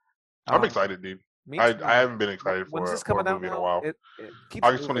 I'm excited, dude. I haven't been excited for a movie in a while.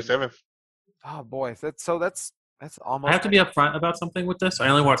 August 27th. Oh boy, that's almost. I have to be upfront about something with this. I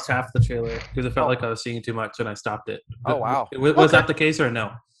only watched half the trailer because it felt like I was seeing too much, and I stopped it. Oh wow, was that the case or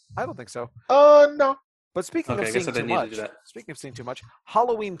no? I don't think so. No. But speaking of seeing too much,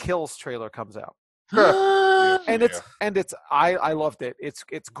 Halloween Kills trailer comes out. and it's I loved it. It's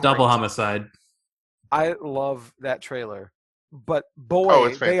great. Double homicide. I love that trailer, but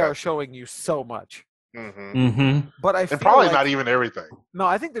boy, they are showing you so much. But I feel probably not even everything. No,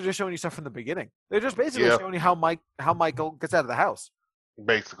 I think they're just showing you stuff from the beginning. They're just basically showing you how Michael gets out of the house.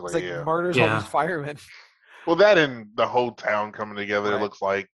 Basically, it's like murders all these firemen. Well, that and the whole town coming together. It looks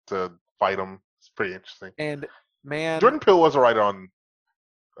like to fight them. It's pretty interesting. And man, Jordan Peele was a writer on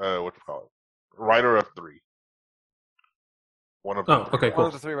what you call it, writer of 3. One of cool. One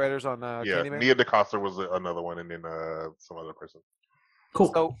of the 3 writers on Candyman. Nia DaCosta was another one, and then some other person.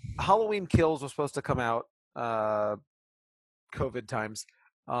 Cool. So Halloween Kills was supposed to come out COVID times,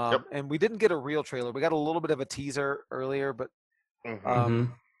 and we didn't get a real trailer. We got a little bit of a teaser earlier, but the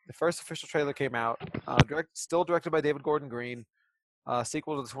first official trailer came out. Still directed by David Gordon Green.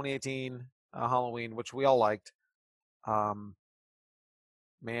 Sequel to the 2018 Halloween, which we all liked. Man,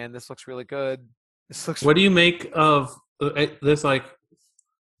 this looks really good. What do you make of there's like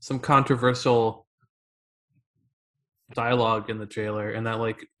some controversial dialogue in the trailer, and that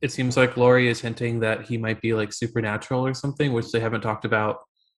like it seems like Laurie is hinting that he might be like supernatural or something, which they haven't talked about.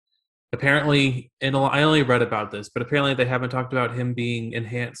 Apparently, I only read about this, but apparently they haven't talked about him being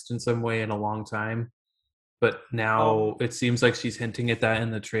enhanced in some way in a long time. But now it seems like she's hinting at that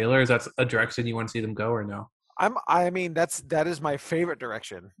in the trailer. Is that a direction you want to see them go or no? I mean, that is my favorite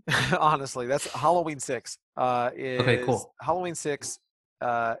direction. Honestly, that's Halloween 6. Okay, cool. Halloween 6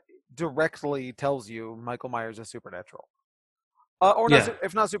 directly tells you Michael Myers is supernatural,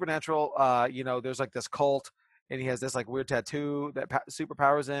 if not supernatural. There's like this cult, and he has this like weird tattoo that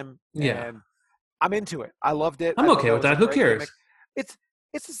superpowers him. Yeah, and I'm into it. I loved it. I'm okay with that. Who cares? Gimmick.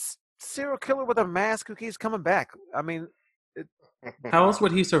 It's a serial killer with a mask who keeps coming back. I mean, how else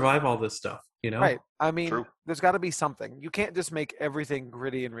would he survive all this stuff? Right. I mean, there's got to be something. You can't just make everything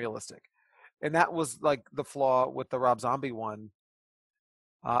gritty and realistic. And that was like the flaw with the Rob Zombie one,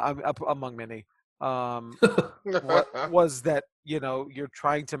 among many. Was that you're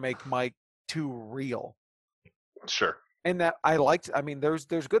trying to make Mike too real. Sure. And that I liked. I mean, there's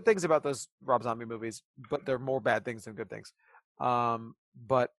good things about those Rob Zombie movies, but there are more bad things than good things.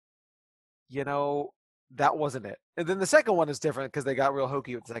 But that wasn't it. And then the second one is different because they got real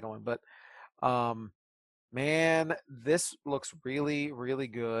hokey with the second one. But man, this looks really, really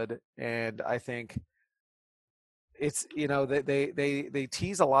good, and I think it's they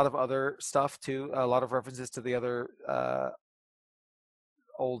tease a lot of other stuff too, a lot of references to the other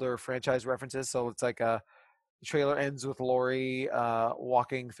older franchise references. So it's like the trailer ends with Laurie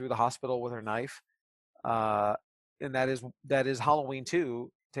walking through the hospital with her knife, and that is Halloween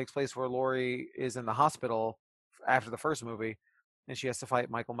 2. Takes place where Laurie is in the hospital after the first movie, and she has to fight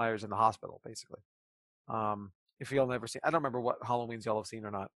Michael Myers in the hospital, basically. If y'all never seen, I don't remember what Halloweens y'all have seen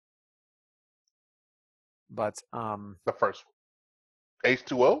or not, but the first one,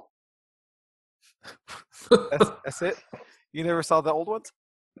 H2O. that's it. You never saw the old ones?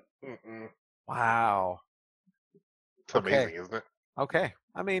 Mm-mm. Wow, it's amazing, isn't it? Okay,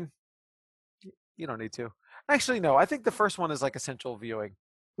 I mean, you don't need to. Actually, no. I think the first one is like essential viewing.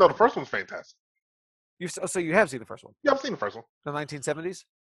 No, the first one's fantastic. So you have seen the first one? Yeah, I've seen the first one. The 1970s?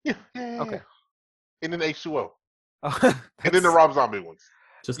 Yeah. Okay. And then H2O. And then the Rob Zombie ones.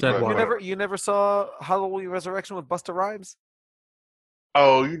 Just that one. You never saw Halloween Resurrection with Busta Rhymes?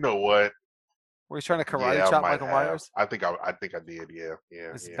 Oh, you know what? Where he's trying to karate chop Michael Myers? I think I did. Yeah.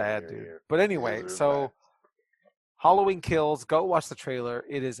 It's bad, dude. Yeah. But anyway, so Halloween Kills. Go watch the trailer.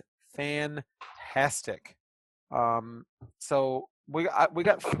 It is fantastic. So we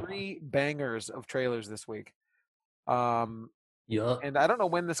got 3 bangers of trailers this week. Yeah. And I don't know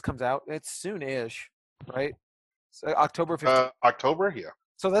when this comes out. It's soon-ish, right? So October 15th. October, yeah.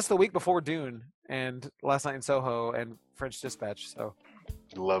 So that's the week before Dune and Last Night in Soho and French Dispatch. So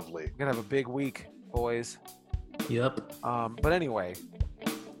lovely. We're gonna have a big week, boys. Yep. But anyway,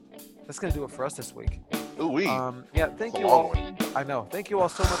 that's gonna do it for us this week. Ooh, yeah, thank you all. I know. Thank you all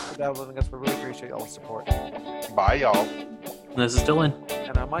so much for downloading us. We really appreciate all the support. Bye, y'all. This is Dylan.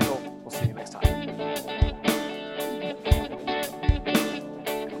 And I'm Michael. We'll see you next time.